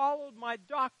carefully followed my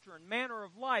doctrine, manner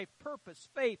of life, purpose,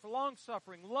 faith,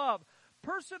 long-suffering, love,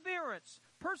 perseverance,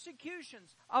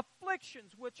 persecutions,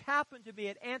 afflictions, which happened to be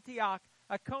at Antioch,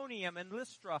 Iconium, and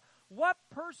Lystra. What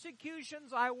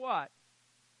persecutions I what?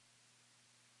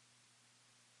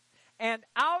 And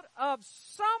out of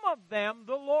some of them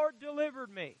the Lord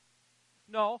delivered me."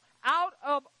 No, out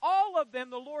of all of them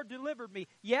the Lord delivered me.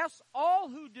 Yes, all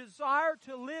who desire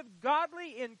to live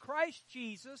godly in Christ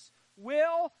Jesus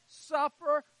will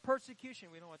suffer persecution.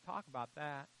 We don't want to talk about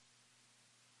that.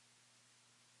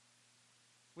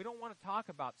 We don't want to talk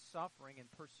about suffering and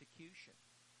persecution.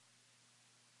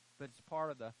 But it's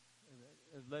part of the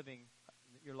living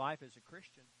your life as a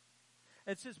Christian.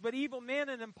 It says, "But evil men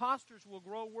and impostors will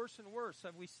grow worse and worse."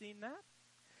 Have we seen that?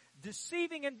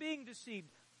 "Deceiving and being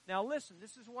deceived." Now listen,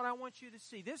 this is what I want you to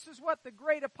see. This is what the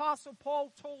great Apostle Paul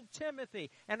told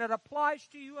Timothy, and it applies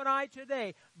to you and I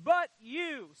today. "But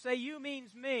you," say you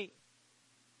means me.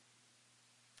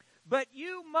 "But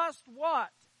you must"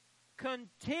 what?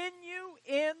 "Continue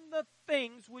in the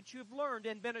things which you've learned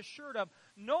and been assured of,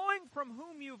 knowing from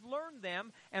whom you've learned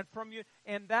them, and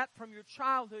that from your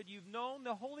childhood you've known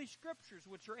the Holy Scriptures,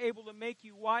 which are able to make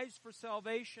you wise for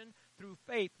salvation through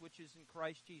faith which is in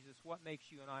Christ Jesus." What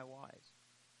makes you and I wise?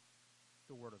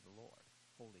 The Word of the Lord,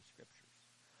 Holy Scriptures.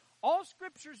 "All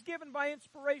Scripture is given by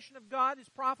inspiration of God, is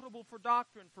profitable for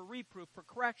doctrine, for reproof, for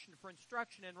correction, for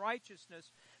instruction in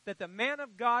righteousness, that the man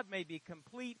of God may be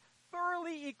complete,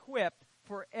 thoroughly equipped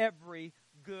for every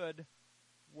good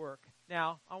work."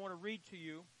 Now, I want to read to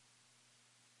you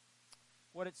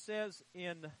what it says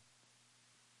in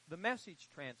the Message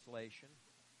translation.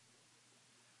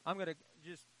 I'm going to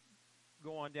just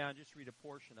go on down, just read a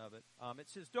portion of it. It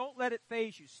says, "Don't let it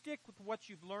faze you. Stick with what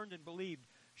you've learned and believed.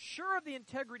 Sure of the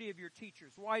integrity of your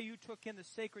teachers, why you took in the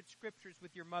sacred Scriptures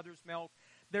with your mother's milk.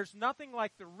 There's nothing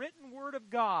like the written Word of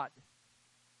God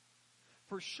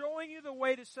for showing you the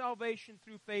way to salvation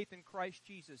through faith in Christ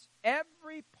Jesus.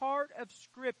 Every part of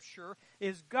Scripture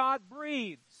is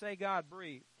God-breathed." Say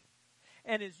God-breathed.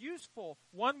 "And is useful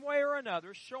one way or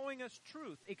another, showing us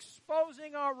truth,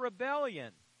 exposing our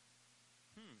rebellion,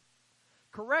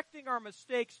 correcting our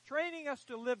mistakes, training us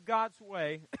to live God's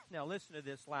way." Now listen to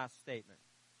this last statement.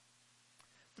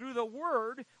 "Through the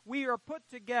Word, we are put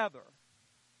together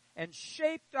and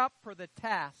shaped up for the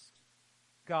tasks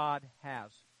God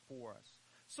has for us."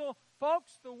 So,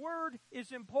 folks, the Word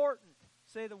is important.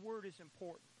 Say the word is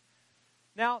important.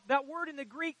 Now, that word in the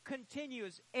Greek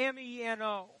continues,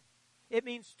 meno. It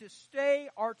means to stay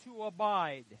or to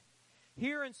abide.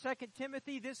 Here in 2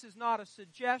 Timothy, this is not a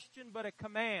suggestion, but a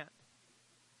command.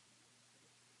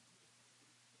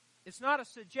 It's not a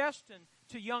suggestion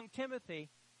to young Timothy,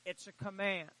 it's a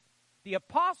command. The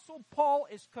Apostle Paul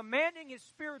is commanding his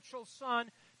spiritual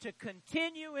son to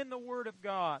continue in the Word of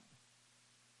God.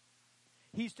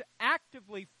 He's to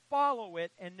actively follow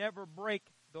it and never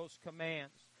break those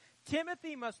commands.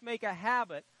 Timothy must make a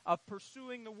habit of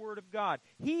pursuing the Word of God.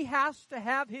 He has to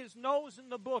have his nose in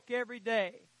the book every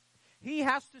day. He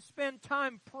has to spend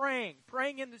time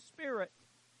praying in the Spirit.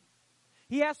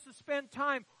 He has to spend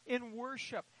time in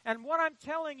worship. And what I'm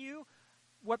telling you,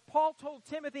 what Paul told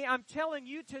Timothy, I'm telling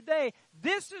you today,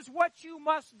 this is what you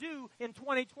must do in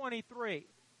 2023.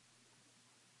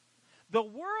 The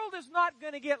world is not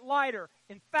going to get lighter.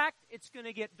 In fact, it's going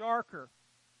to get darker.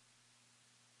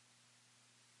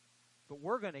 But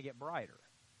we're going to get brighter.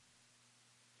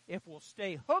 If we'll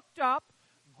stay hooked up,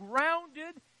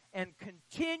 grounded, and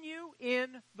continue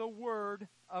in the Word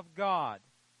of God.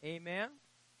 Amen?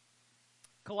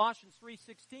 Colossians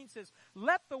 3:16 says,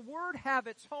 "Let the Word have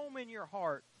its home in your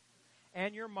heart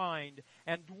and your mind,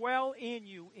 and dwell in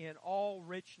you in all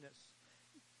richness."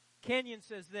 Kenyon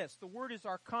says this, "The Word is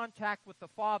our contact with the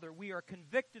Father. We are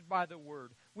convicted by the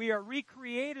Word. We are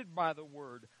recreated by the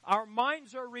Word. Our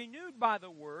minds are renewed by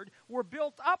the Word. We're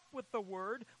built up with the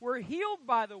Word. We're healed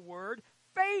by the Word.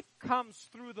 Faith comes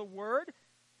through the Word."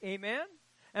 Amen?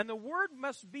 And the Word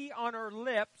must be on our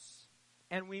lips,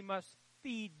 and we must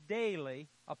feed daily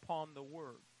upon the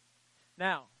Word.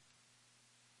 Now,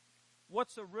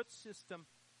 what's a root system?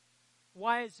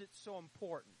 Why is it so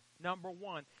important? Number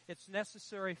one, it's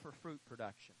necessary for fruit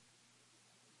production.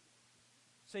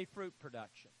 Say fruit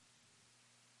production.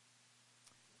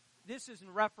 This is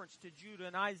in reference to Judah.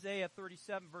 In Isaiah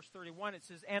 37, verse 31, it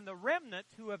says, "And the remnant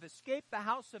who have escaped the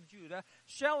house of Judah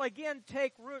shall again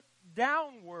take root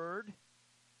downward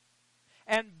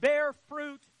and bear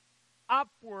fruit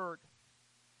upward."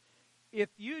 If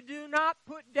you do not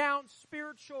put down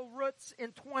spiritual roots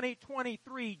in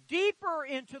 2023, deeper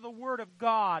into the Word of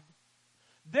God,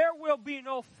 there will be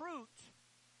no fruit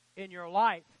in your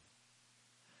life.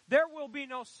 There will be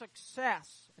no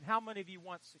success. And how many of you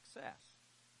want success?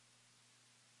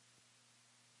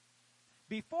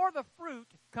 Before the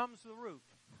fruit comes the root.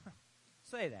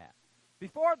 Say that.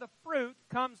 Before the fruit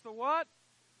comes the what?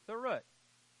 The root.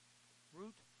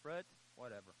 Root, fruit,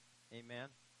 whatever. Amen?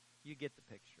 You get the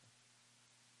picture.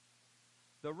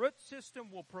 The root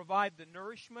system will provide the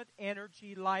nourishment,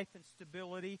 energy, life, and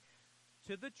stability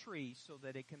to the tree so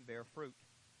that it can bear fruit.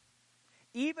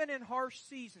 Even in harsh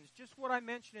seasons, just what I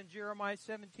mentioned in Jeremiah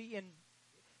 17,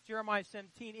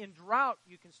 in drought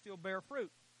you can still bear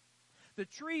fruit. The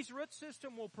tree's root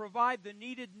system will provide the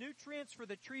needed nutrients for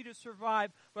the tree to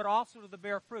survive, but also to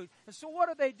bear fruit. And so what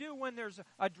do they do when there's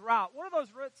a drought? What do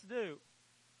those roots do?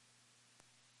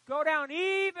 Go down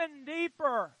even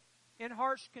deeper in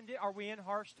harsh conditions. Are we in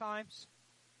harsh times?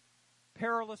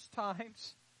 Perilous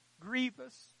times?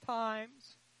 Grievous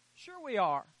times? Sure we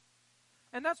are.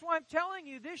 And that's why I'm telling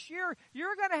you, this year,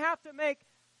 you're going to have to make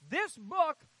this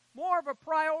book more of a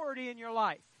priority in your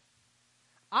life.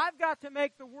 I've got to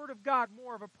make the Word of God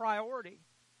more of a priority.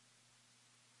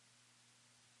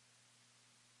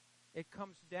 It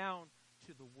comes down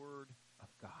to the Word of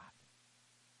God.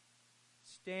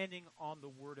 Standing on the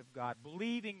Word of God,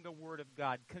 believing the Word of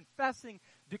God, confessing,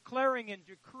 declaring, and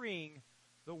decreeing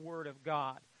the Word of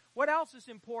God. What else is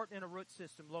important in a root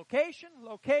system? Location,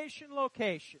 location,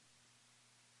 location.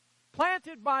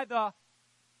 Planted by the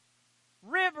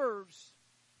rivers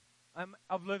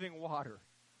of living water.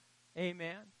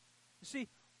 Amen. You see,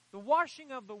 the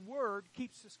washing of the Word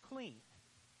keeps us clean.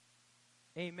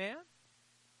 Amen.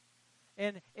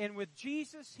 And with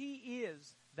Jesus, He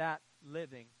is that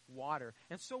living water.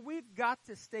 And so we've got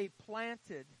to stay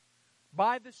planted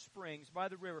by the springs, by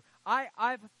the river.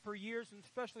 I've for years, and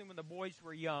especially when the boys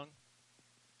were young,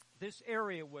 this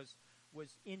area was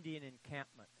Indian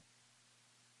encampment.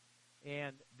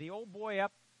 And the old boy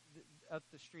up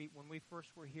the street when we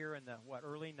first were here in the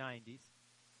early 90s,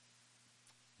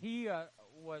 he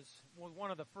was one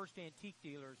of the first antique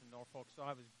dealers in Norfolk, so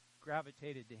I was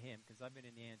gravitated to him because I've been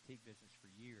in the antique business for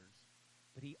years.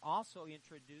 But he also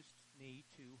introduced me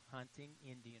to hunting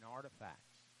Indian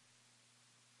artifacts.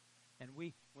 And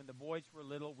when the boys were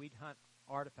little, we'd hunt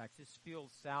artifacts. This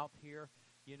field south here,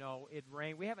 it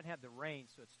rained. We haven't had the rain,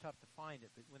 so it's tough to find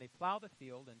it. But when they plow the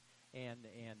field and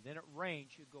then it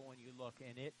rains, you go and you look,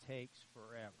 and it takes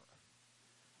forever.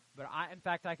 But in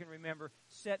fact, I can remember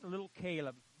setting little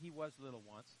Caleb. He was little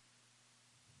once.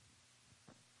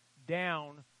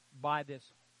 down by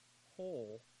this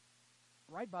hole,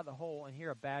 right by the hole, and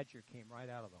here a badger came right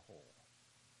out of the hole.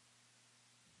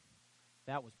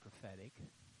 That was prophetic.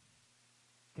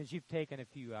 Because you've taken a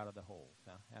few out of the holes,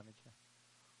 haven't you?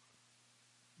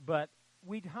 But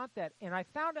we'd hunt that, and I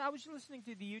found, I was listening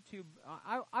to the YouTube,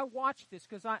 I watched this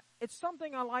because it's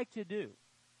something I like to do.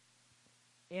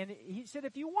 And he said,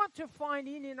 if you want to find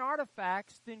Indian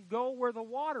artifacts, then go where the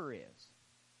water is.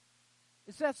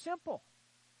 It's that simple.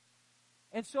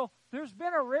 And so there's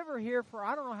been a river here for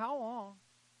I don't know how long.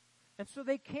 And so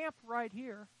they camped right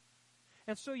here.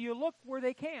 And so you look where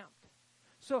they camped.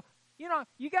 So,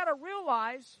 you got to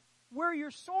realize where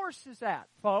your source is at,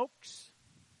 folks.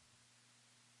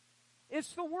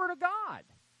 It's the Word of God.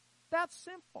 That's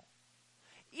simple.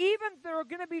 Even there are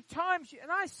going to be times,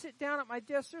 and I sit down at my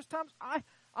desk, there's times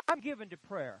I'm given to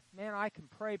prayer. Man, I can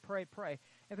pray.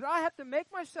 But I have to make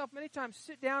myself many times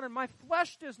sit down, and my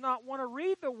flesh does not want to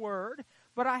read the Word,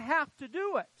 but I have to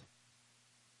do it.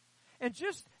 And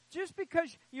just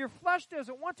because your flesh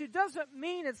doesn't want to doesn't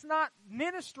mean it's not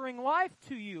ministering life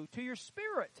to you, to your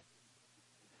spirit.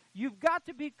 You've got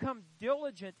to become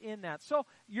diligent in that. So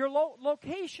your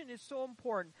location is so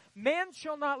important. Man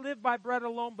shall not live by bread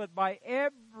alone, but by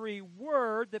every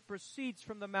word that proceeds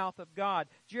from the mouth of God.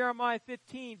 Jeremiah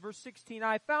 15, verse 16,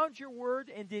 I found your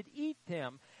word and did eat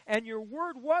them, and your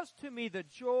word was to me the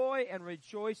joy and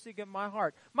rejoicing of my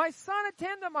heart. My son,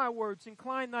 attend to my words,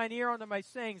 incline thine ear unto my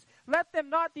sayings. Let them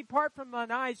not depart from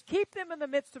thine eyes. Keep them in the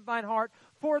midst of thine heart,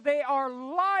 for they are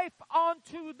life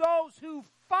unto those who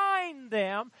find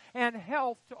them, and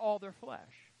health to all their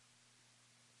flesh.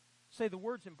 Say the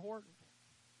word's important.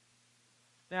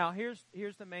 Now, here's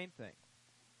the main thing.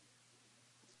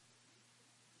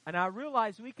 And I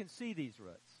realize we can see these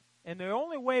roots. And the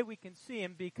only way we can see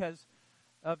them because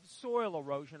of soil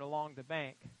erosion along the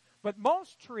bank. But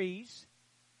most trees,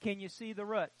 can you see the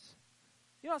roots?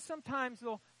 Sometimes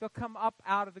they'll come up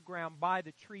out of the ground by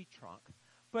the tree trunk.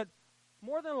 But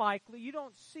more than likely, you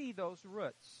don't see those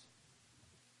roots.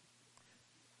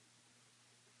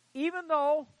 Even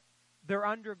though they're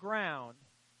underground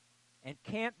and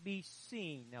can't be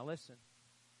seen, now listen,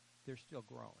 they're still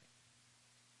growing.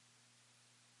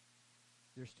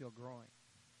 They're still growing.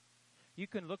 You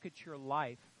can look at your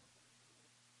life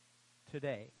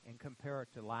today and compare it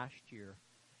to last year,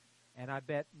 and I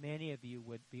bet many of you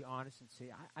would be honest and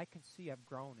say, I can see I've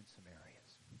grown in some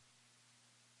areas.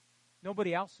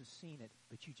 Nobody else has seen it,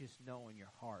 but you just know in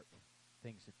your heart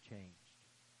things have changed.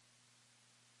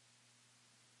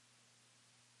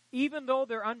 Even though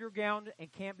they're underground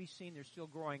and can't be seen, they're still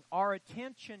growing. Our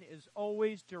attention is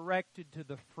always directed to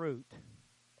the fruit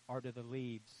or to the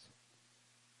leaves.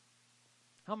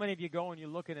 How many of you go and you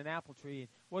look at an apple tree, and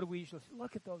what do we usually say?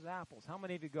 Look at those apples. How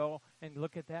many of you go and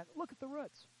look at that? Look at the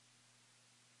roots.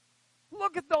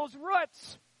 Look at those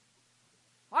roots.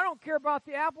 I don't care about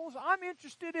the apples. I'm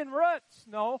interested in roots.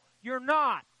 No, you're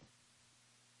not.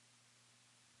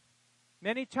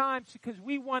 Many times because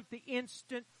we want the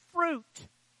instant fruit.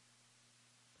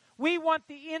 We want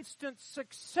the instant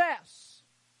success.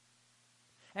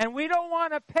 And we don't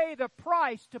want to pay the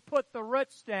price to put the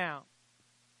roots down.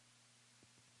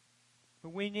 But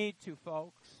we need to,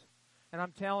 folks. And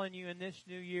I'm telling you, in this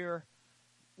new year,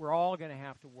 we're all going to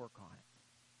have to work on it.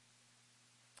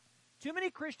 Too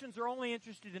many Christians are only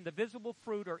interested in the visible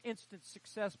fruit or instant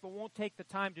success, but won't take the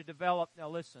time to develop, now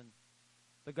listen,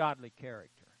 the godly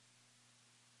character.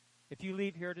 If you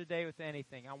leave here today with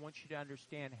anything, I want you to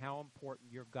understand how important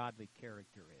your godly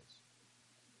character is.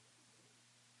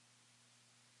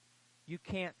 You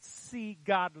can't see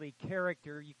godly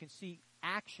character. You can see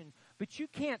action, but you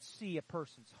can't see a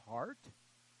person's heart.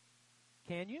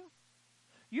 Can you?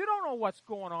 You don't know what's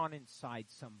going on inside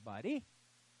somebody.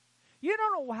 You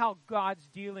don't know how God's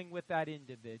dealing with that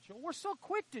individual. We're so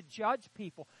quick to judge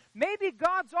people. Maybe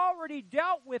God's already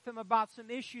dealt with them about some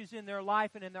issues in their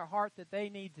life and in their heart that they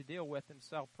need to deal with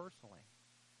themselves personally.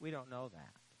 We don't know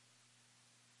that.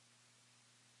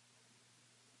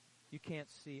 You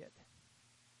can't see it.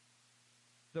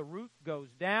 The root goes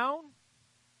down,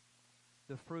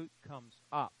 the fruit comes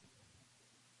up.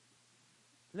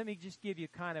 Let me just give you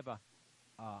kind of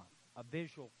a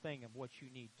visual thing of what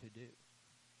you need to do.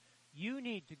 You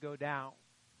need to go down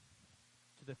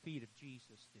to the feet of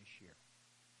Jesus this year.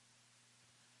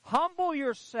 Humble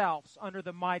yourselves under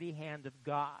the mighty hand of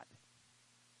God,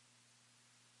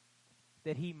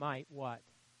 that He might what?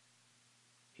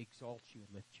 Exalt you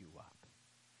and lift you up.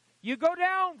 You go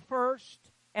down first,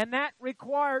 and that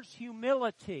requires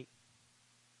humility.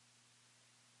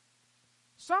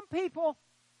 Some people,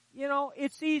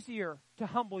 it's easier to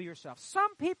humble yourself.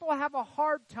 Some people have a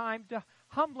hard time to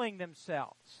humbling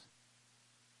themselves.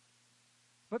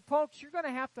 But folks, you're going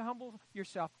to have to humble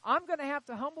yourself. I'm going to have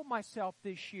to humble myself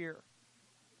this year.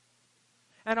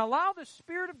 And allow the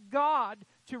Spirit of God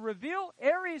to reveal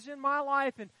areas in my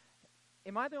life. And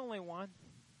am I the only one?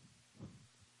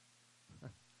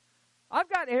 I've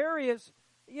got areas,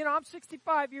 I'm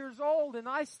 65 years old and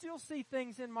I still see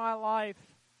things in my life.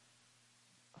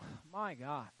 My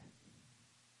God.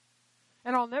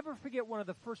 And I'll never forget one of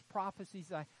the first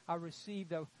prophecies I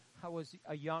received. I was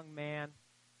a young man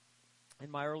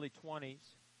in my early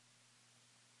 20s.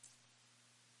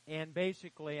 And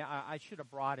basically, I should have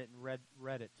brought it and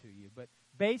read it to you. But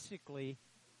basically,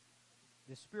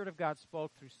 the Spirit of God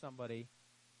spoke through somebody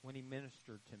when He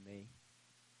ministered to me.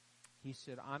 He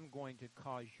said, I'm going to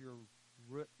cause your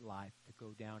root life to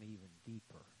go down even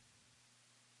deeper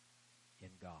in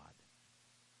God.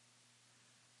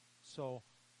 So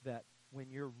that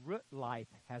when your root life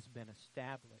has been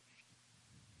established,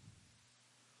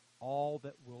 all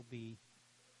that will be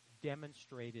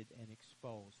demonstrated and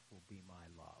exposed will be my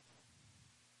love.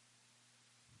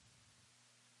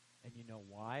 And you know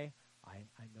why I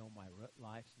know my root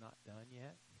life's not done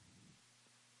yet?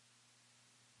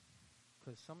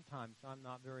 Because sometimes I'm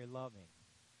not very loving.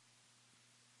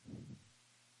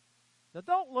 Now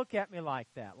don't look at me like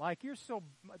that, like you're so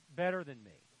much better than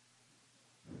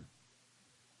me.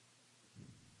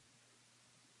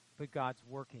 But God's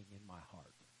working in my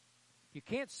heart. You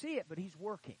can't see it, but He's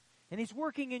working. And He's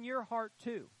working in your heart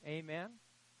too. Amen?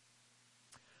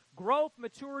 Growth,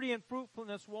 maturity, and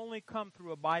fruitfulness will only come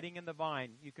through abiding in the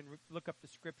vine. You can look up the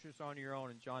scriptures on your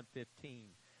own in John 15.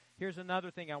 Here's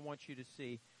another thing I want you to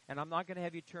see. And I'm not going to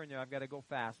have you turn there. I've got to go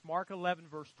fast. Mark 11,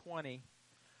 verse 20.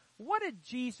 What did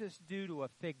Jesus do to a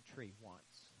fig tree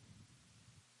once?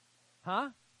 Huh?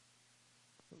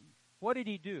 What did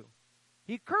He do?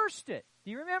 He cursed it.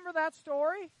 Do you remember that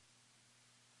story?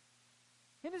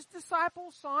 And His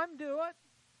disciples saw Him do it.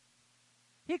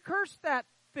 He cursed that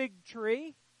fig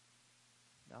tree.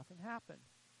 Nothing happened.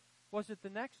 Was it the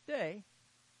next day?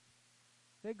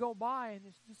 They go by and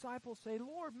His disciples say,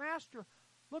 Lord, Master,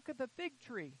 look at the fig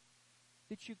tree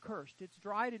that you cursed. It's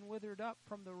dried and withered up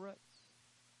from the roots.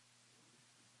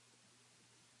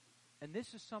 And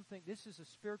this is a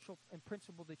spiritual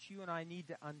principle that you and I need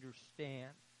to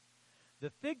understand.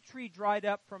 The fig tree dried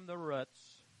up from the roots.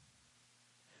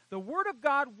 The Word of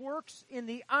God works in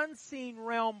the unseen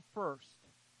realm first.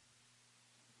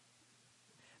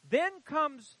 Then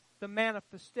comes the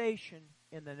manifestation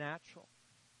in the natural.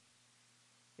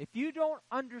 If you don't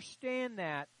understand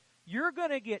that, you're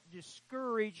going to get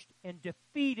discouraged and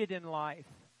defeated in life.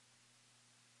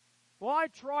 Well, I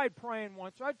tried praying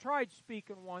once. I tried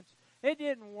speaking once. It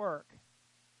didn't work.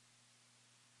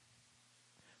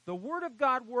 The Word of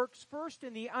God works first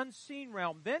in the unseen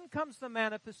realm. Then comes the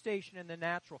manifestation in the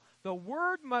natural. The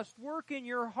Word must work in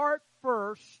your heart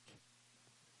first.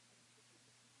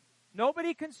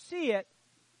 Nobody can see it.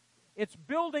 It's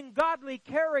building godly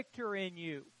character in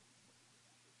you.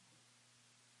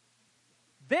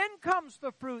 Then comes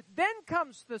the fruit. Then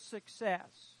comes the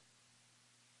success.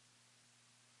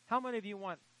 How many of you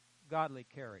want godly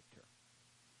character?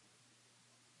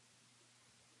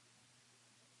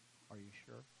 Are you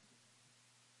sure?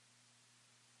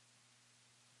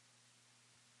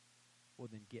 Well,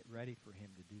 then get ready for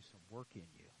Him to do some work in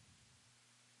you.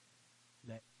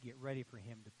 Get ready for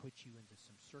Him to put you into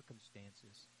some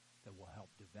circumstances that will help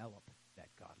develop that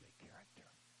godly character.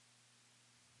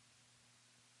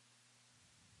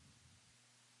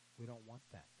 We don't want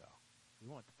that, though. We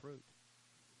want the fruit.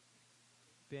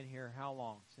 Been here how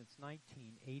long? Since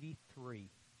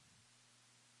 1983.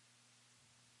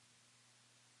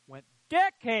 Went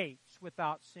decades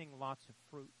without seeing lots of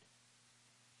fruit.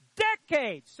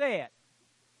 Decades! Say it.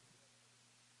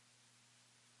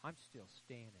 I'm still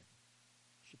standing.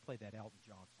 You should play that Elton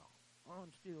John song.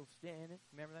 I'm still standing.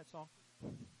 Remember that song?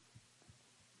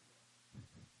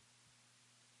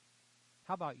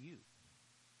 How about you?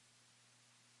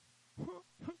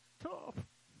 Tough.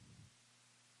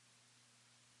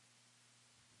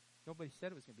 Nobody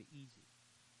said it was going to be easy.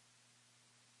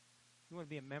 You want to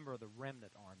be a member of the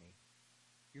remnant army,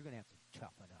 you're going to have to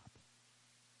toughen up.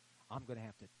 I'm going to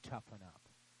have to toughen up.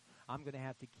 I'm going to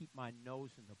have to keep my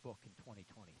nose in the book in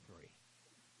 2023.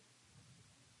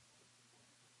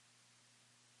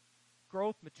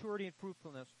 Growth, maturity, and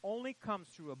fruitfulness only comes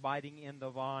through abiding in the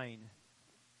vine.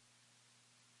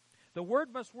 The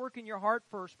Word must work in your heart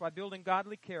first by building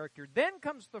godly character. Then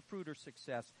comes the fruit or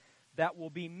success that will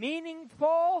be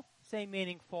meaningful, say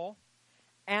meaningful,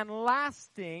 and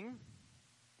lasting,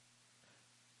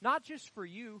 not just for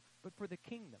you, but for the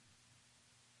kingdom.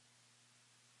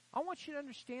 I want you to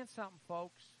understand something,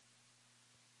 folks.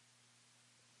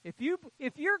 If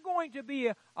you're going to be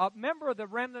a member of the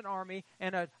remnant army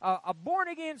and a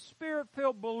born-again,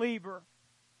 Spirit-filled believer,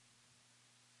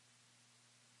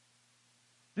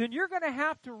 then you're going to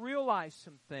have to realize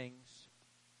some things.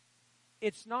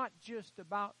 It's not just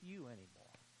about you anymore.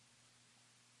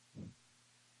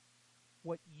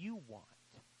 What you want.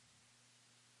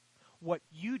 What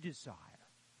you desire.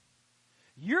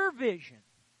 Your vision.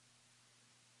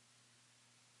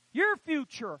 Your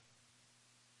future.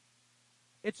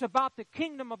 It's about the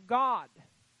kingdom of God.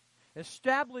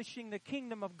 Establishing the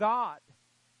kingdom of God.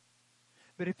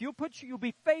 But if you'll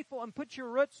be faithful and put your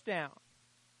roots down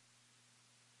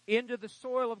into the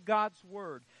soil of God's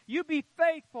Word. You be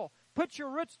faithful. Put your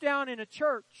roots down in a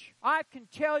church. I can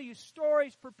tell you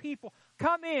stories for people.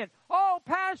 Come in. Oh,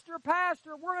 pastor,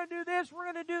 we're going to do this, we're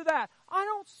going to do that. I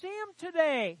don't see them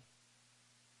today.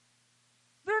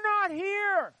 They're not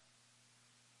here.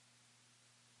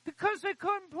 Because they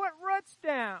couldn't put roots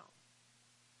down.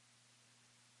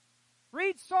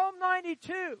 Read Psalm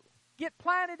 92. Get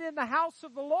planted in the house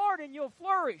of the Lord and you'll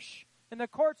flourish in the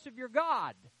courts of your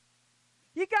God.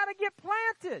 You got to get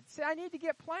planted. Say, I need to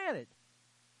get planted.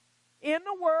 In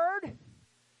the Word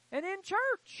and in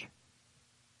church.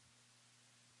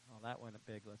 Oh, that went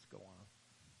big. Let's go on.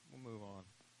 We'll move on.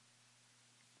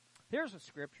 Here's a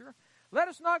scripture. Let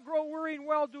us not grow weary in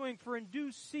well-doing, for in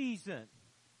due season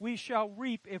we shall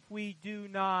reap if we do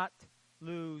not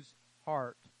lose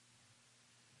heart.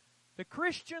 The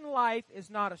Christian life is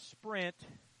not a sprint.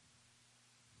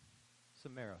 It's a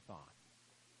marathon.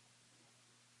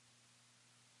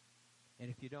 And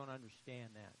if you don't understand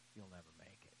that, you'll never make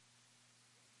it.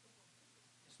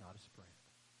 It's not a sprint.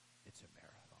 It's a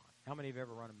marathon. How many have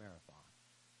ever run a marathon?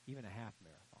 Even a half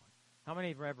marathon. How many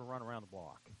have ever run around the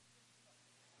block?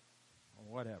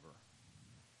 Or whatever.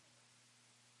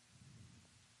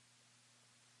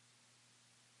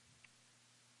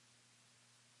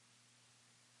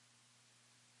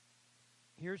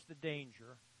 Here's the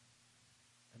danger.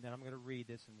 And then I'm going to read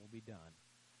this and we'll be done.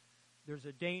 There's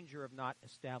a danger of not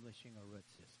establishing a root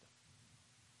system.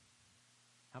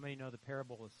 How many know the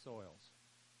parable of soils?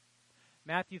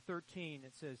 Matthew 13,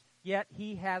 it says, yet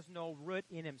he has no root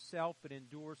in himself, but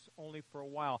endures only for a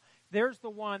while. There's the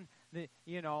one that,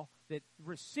 that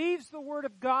receives the word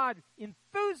of God,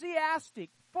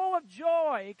 enthusiastic, full of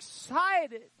joy,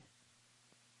 excited,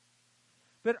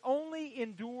 but only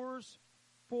endures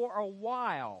for a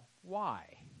while. Why?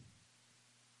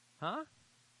 Huh?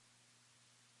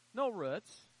 No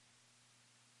roots.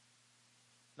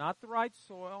 Not the right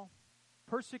soil.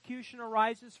 Persecution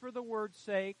arises for the word's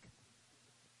sake.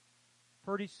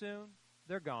 Pretty soon,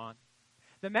 they're gone.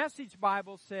 The Message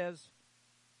Bible says,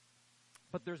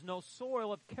 but there's no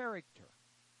soil of character.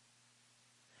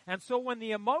 And so when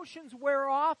the emotions wear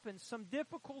off and some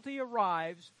difficulty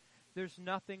arrives, there's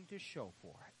nothing to show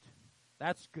for it.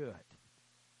 That's good.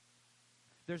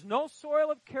 There's no soil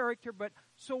of character, but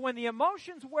so when the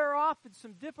emotions wear off and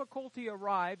some difficulty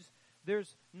arrives,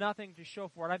 there's nothing to show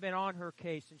for it. I've been on her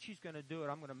case, and she's going to do it.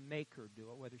 I'm going to make her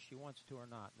do it, whether she wants to or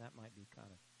not. That might be kind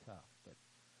of tough. But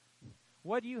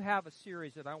what do you have a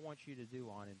series that I want you to do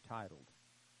on entitled?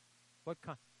 What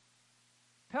kind?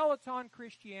 Peloton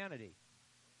Christianity.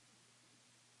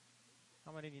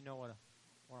 How many of you know what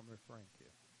I'm referring to?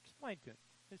 Explain to him.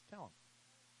 Just tell him.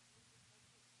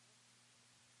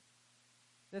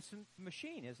 That's a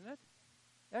machine, isn't it?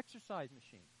 Exercise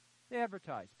machine. They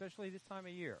advertise, especially this time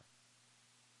of year.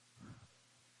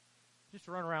 Just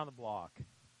run around the block.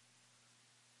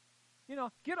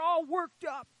 Get all worked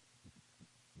up.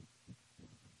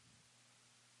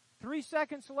 3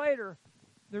 seconds later,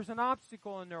 there's an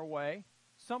obstacle in their way.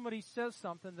 Somebody says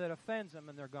something that offends them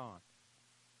and they're gone.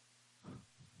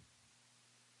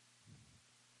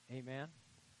 Amen?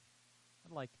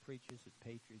 I'd like to preach this at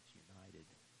Patriots United.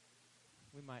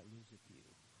 We might lose a few,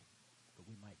 but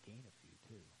we might gain a few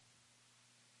too.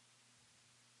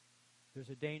 There's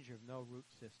a danger of no root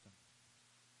system.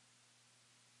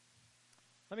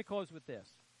 Let me close with this.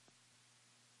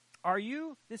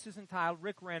 This is entitled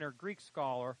Rick Renner, Greek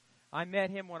scholar. I met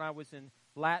him when I was in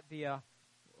Latvia.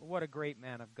 What a great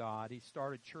man of God. He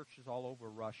started churches all over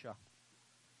Russia.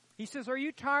 He says, are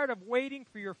you tired of waiting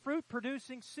for your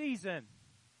fruit-producing season?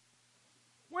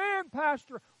 When,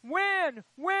 Pastor? When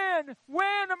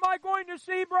am I going to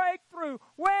see breakthrough?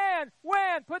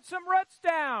 When? Put some roots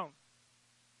down.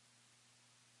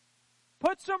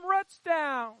 Put some roots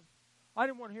down. I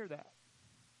didn't want to hear that.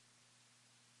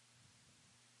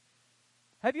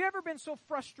 Have you ever been so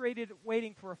frustrated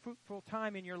waiting for a fruitful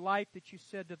time in your life that you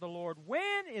said to the Lord,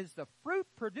 when is the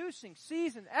fruit-producing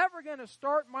season ever going to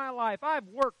start in my life? I've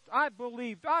worked, I've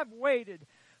believed, I've waited,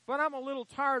 but I'm a little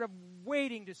tired of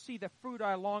waiting to see the fruit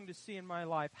I long to see in my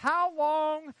life. How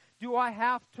long do I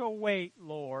have to wait,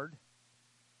 Lord?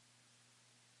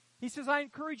 He says, I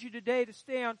encourage you today to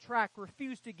stay on track.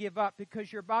 Refuse to give up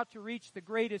because you're about to reach the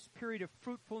greatest period of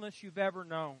fruitfulness you've ever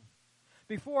known.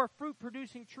 Before a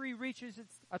fruit-producing tree reaches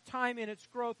a time in its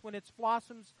growth when it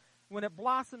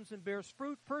blossoms and bears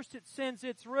fruit, first it sends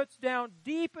its roots down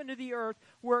deep into the earth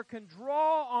where it can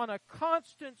draw on a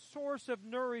constant source of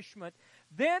nourishment.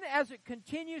 Then as it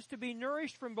continues to be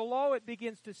nourished from below, it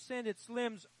begins to send its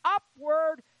limbs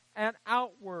upward and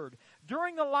outward.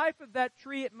 During the life of that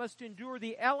tree, it must endure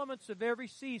the elements of every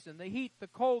season, the heat, the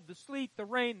cold, the sleet, the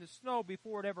rain, the snow,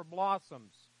 before it ever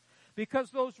blossoms.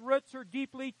 Because those roots are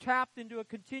deeply tapped into a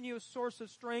continuous source of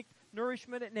strength,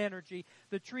 nourishment, and energy,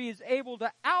 the tree is able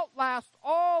to outlast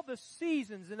all the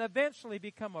seasons and eventually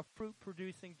become a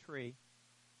fruit-producing tree.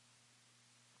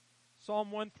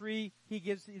 Psalm 1:3, he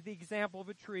gives the example of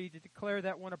a tree to declare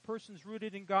that when a person's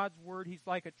rooted in God's word, he's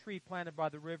like a tree planted by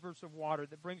the rivers of water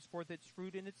that brings forth its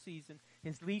fruit in its season.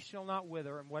 His leaf shall not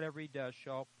wither, and whatever he does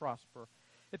shall prosper.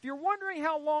 If you're wondering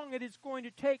how long it is going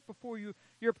to take before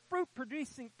your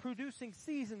fruit-producing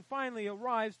season finally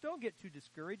arrives, don't get too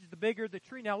discouraged. The bigger the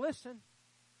tree, now listen,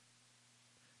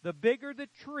 the bigger the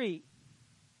tree,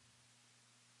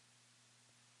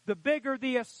 the bigger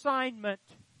the assignment,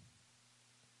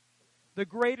 the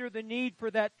greater the need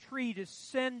for that tree to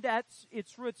send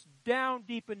its roots down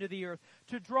deep into the earth,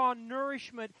 to draw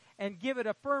nourishment and give it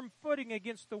a firm footing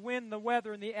against the wind, the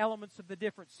weather, and the elements of the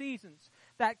different seasons.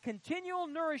 That continual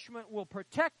nourishment will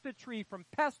protect the tree from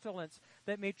pestilence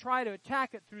that may try to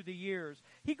attack it through the years.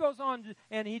 He goes on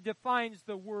and he defines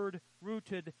the word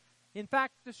rooted. In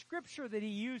fact, the scripture that he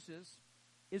uses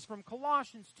is from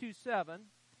Colossians 2:7.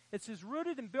 It says,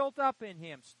 rooted and built up in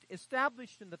him,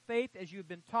 established in the faith as you have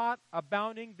been taught,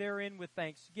 abounding therein with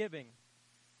thanksgiving.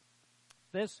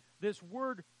 This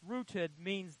word rooted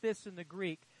means this in the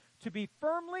Greek, to be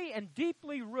firmly and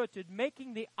deeply rooted,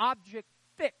 making the object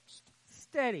fixed,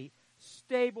 steady,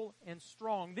 stable, and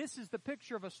strong. This is the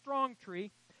picture of a strong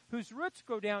tree whose roots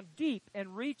go down deep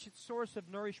and reach its source of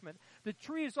nourishment. The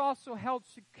tree is also held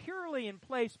securely in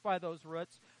place by those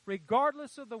roots,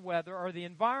 regardless of the weather or the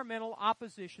environmental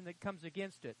opposition that comes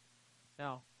against it.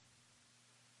 Now,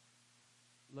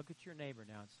 look at your neighbor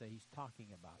now and say, he's talking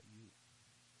about you.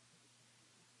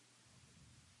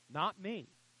 Not me.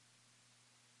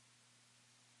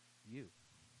 You.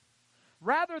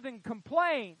 Rather than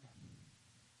complain,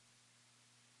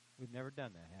 we've never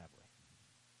done that, have we?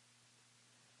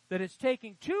 That it's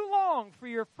taking too long for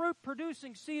your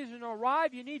fruit-producing season to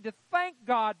arrive, you need to thank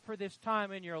God for this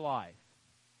time in your life.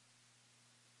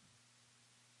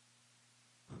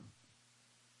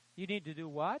 You need to do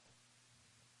what?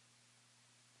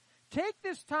 Take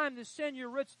this time to send your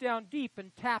roots down deep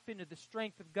and tap into the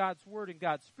strength of God's Word and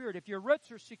God's Spirit. If your roots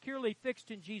are securely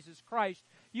fixed in Jesus Christ,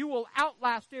 you will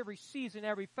outlast every season,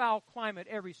 every foul climate,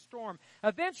 every storm.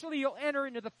 Eventually, you'll enter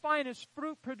into the finest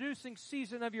fruit-producing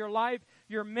season of your life,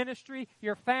 your ministry,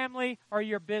 your family, or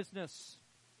your business.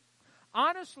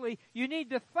 Honestly, you need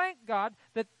to thank God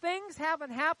that things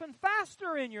haven't happened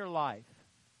faster in your life.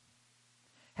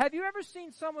 Have you ever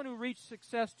seen someone who reached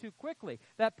success too quickly?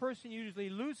 That person usually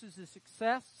loses his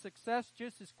success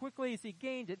just as quickly as he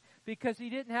gained it because he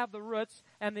didn't have the roots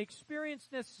and the experience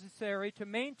necessary to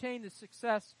maintain the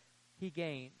success he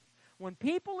gained. When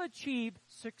people achieve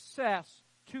success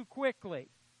too quickly,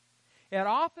 it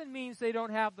often means they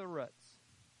don't have the roots,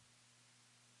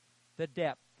 the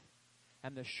depth,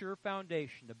 and the sure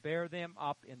foundation to bear them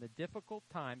up in the difficult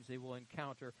times they will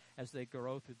encounter as they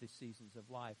grow through the seasons of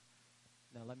life.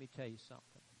 Now, let me tell you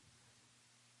something.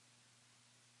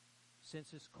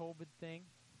 Since this COVID thing,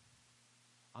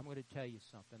 I'm going to tell you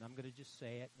something. I'm going to just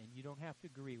say it, and you don't have to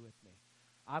agree with me.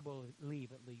 I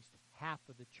believe at least half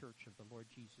of the church of the Lord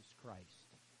Jesus Christ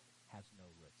has no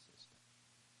root system.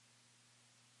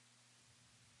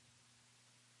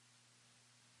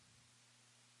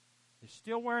 They're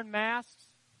still wearing masks.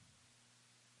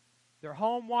 They're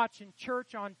home watching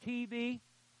church on TV.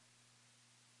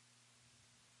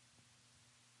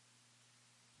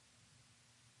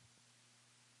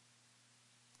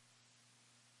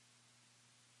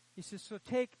 He says, so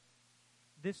take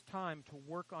this time to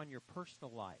work on your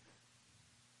personal life,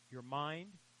 your mind,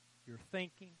 your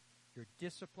thinking, your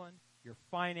discipline, your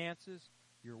finances,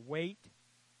 your weight.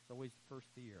 It's always the first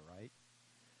of the year, right?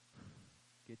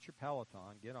 Get your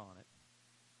Peloton, get on it.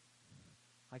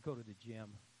 I go to the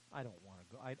gym. I don't want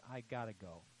to go. I got to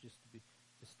go just to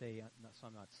stay so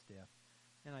I'm not stiff.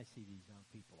 And I see these young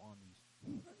people on these,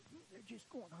 they're just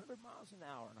going 100 miles an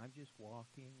hour, and I'm just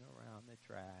walking around the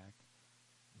track.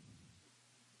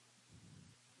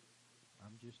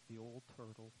 I'm just the old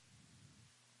turtle.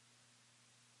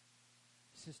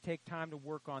 He says take time to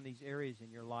work on these areas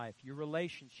in your life, your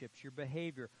relationships, your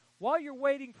behavior. While you're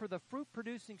waiting for the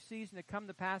fruit-producing season to come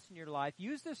to pass in your life,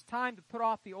 use this time to put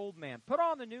off the old man. Put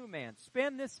on the new man.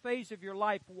 Spend this phase of your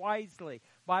life wisely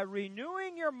by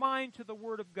renewing your mind to the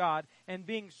Word of God and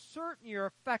being certain your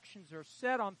affections are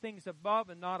set on things above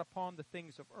and not upon the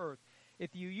things of earth.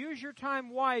 If you use your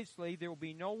time wisely, there will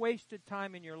be no wasted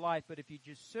time in your life. But if you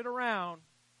just sit around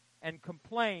and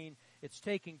complain, it's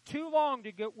taking too long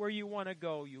to get where you want to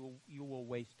go, you will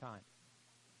waste time.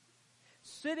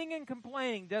 Sitting and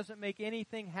complaining doesn't make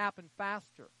anything happen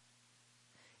faster.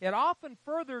 It often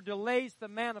further delays the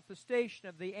manifestation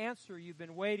of the answer you've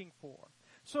been waiting for.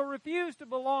 So refuse to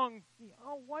belong.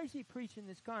 Oh, why is he preaching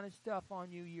this kind of stuff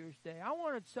on New Year's Day? I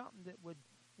wanted something that would,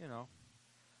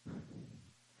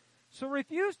 So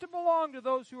refuse to belong to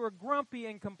those who are grumpy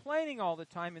and complaining all the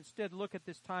time. Instead, look at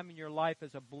this time in your life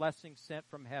as a blessing sent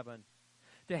from heaven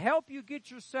to help you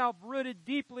get yourself rooted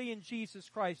deeply in Jesus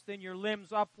Christ. Then your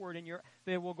limbs upward and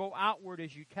they will go outward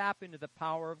as you tap into the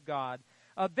power of God.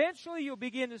 Eventually, you'll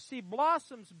begin to see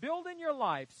blossoms build in your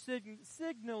life,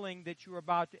 signaling that you're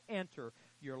about to enter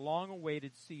your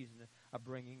long-awaited season of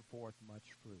bringing forth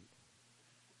much fruit.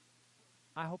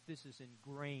 I hope this is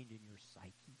ingrained in your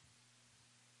psyche.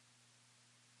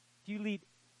 If you leave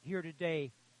here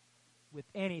today with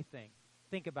anything,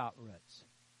 think about roots.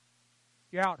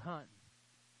 You're out hunting.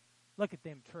 Look at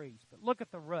them trees, but look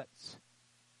at the roots.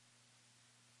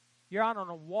 You're out on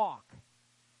a walk.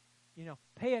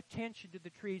 Pay attention to the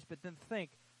trees, but then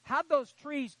think, how'd those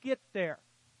trees get there?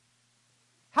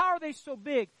 How are they so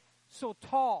big, so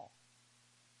tall,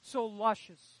 so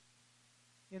luscious?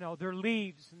 Their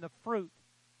leaves and the fruit.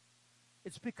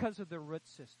 It's because of their root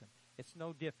system. It's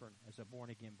no different as a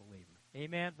born-again believer.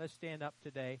 Amen? Let's stand up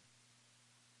today.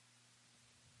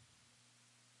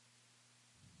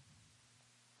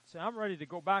 So I'm ready to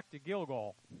go back to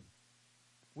Gilgal.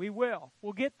 We will.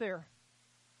 We'll get there.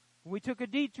 We took a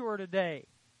detour today.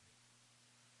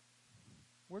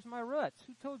 Where's my roots?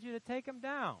 Who told you to take them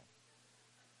down?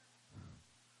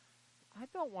 I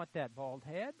don't want that bald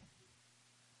head.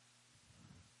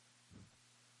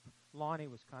 Lonnie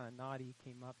was kind of naughty. He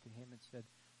came up to him and said,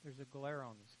 "There's a glare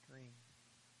on the screen."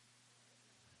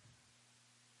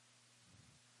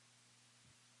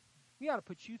 We ought to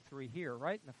put you three here,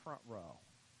 right in the front row.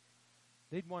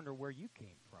 They'd wonder where you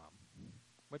came from,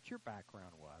 what your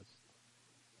background was.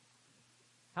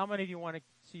 How many of you want to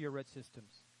see your root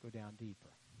systems go down deeper?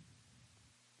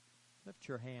 Lift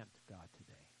your hand to God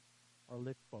today, or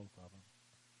lift both of them.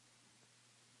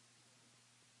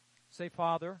 Say,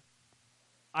 Father,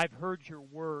 I've heard your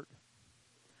word.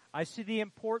 I see the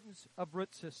importance of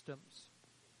root systems.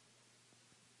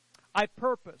 I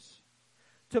purpose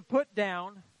to put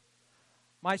down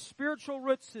my spiritual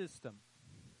root system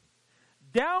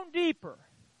down deeper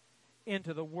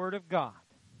into the Word of God.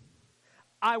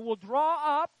 I will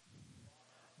draw up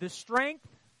the strength,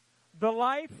 the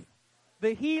life,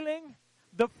 the healing,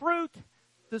 the fruit,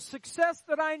 the success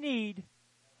that I need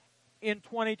in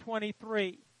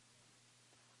 2023.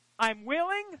 I'm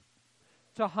willing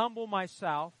to humble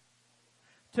myself,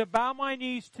 to bow my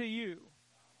knees to you,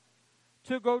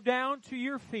 to go down to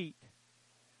your feet,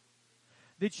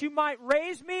 that you might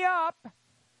raise me up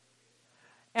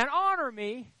and honor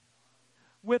me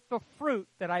with the fruit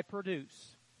that I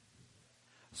produce.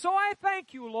 So I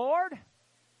thank you, Lord.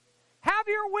 Have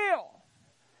your will,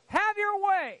 have your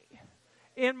way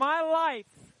in my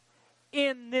life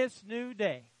in this new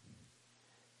day.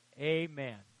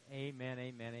 Amen. Amen,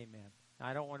 amen, amen. Now,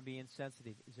 I don't want to be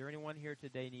insensitive. Is there anyone here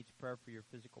today needs prayer for your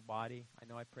physical body? I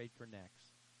know I prayed for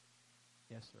necks.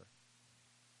 Yes, sir.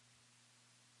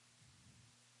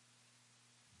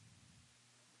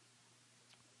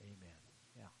 Amen.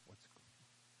 Yeah, what's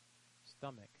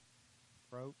stomach,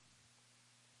 throat?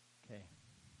 Okay.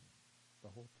 The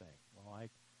whole thing. Well, I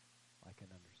can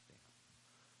understand.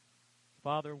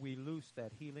 Father, we loose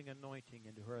that healing anointing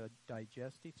into her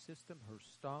digestive system, her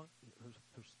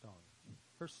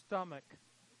stomach.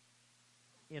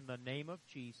 In the name of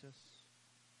Jesus,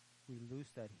 we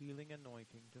loose that healing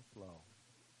anointing to flow,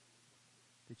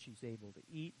 that she's able to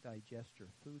eat, digest her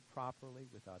food properly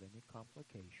without any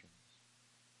complications.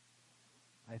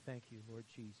 I thank you, Lord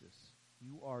Jesus.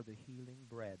 You are the healing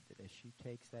bread, that as she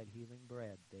takes that healing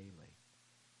bread daily,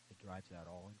 it drives out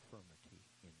all infirmity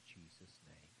in Jesus'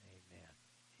 name. Amen.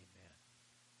 Amen.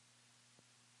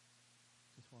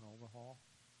 Is this one overhaul?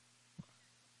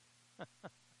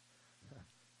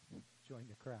 Join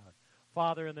the crowd.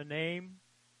 Father, in the name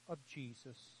of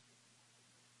Jesus,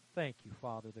 thank you,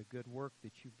 Father, the good work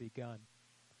that you've begun.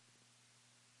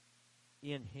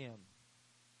 in Him,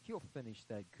 He'll finish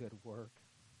that good work.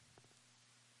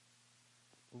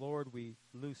 Lord, we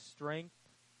lose strength,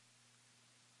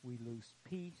 we lose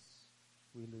peace,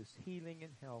 we lose healing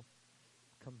and health.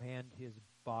 Command His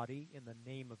body in the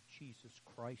name of Jesus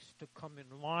Christ to come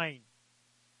in line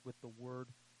with the Word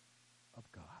of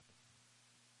God.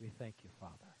 We thank you,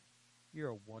 Father. You're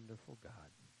a wonderful God.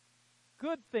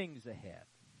 Good things ahead.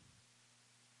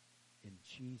 In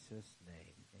Jesus'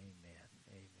 name, amen,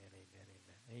 amen, amen,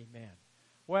 amen, amen.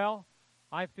 Well,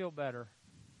 I feel better.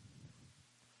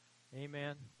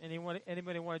 Amen.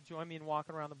 Anybody want to join me in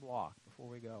walking around the block before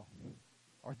we go?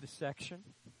 Or the section?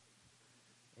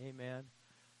 Amen.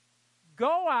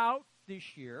 Go out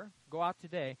this year. Go out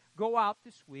today. Go out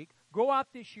this week. Go out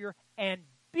this year and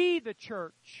be the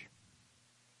church.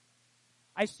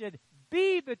 I said,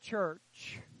 be the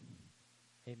church.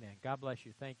 Amen. God bless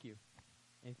you. Thank you.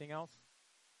 Anything else?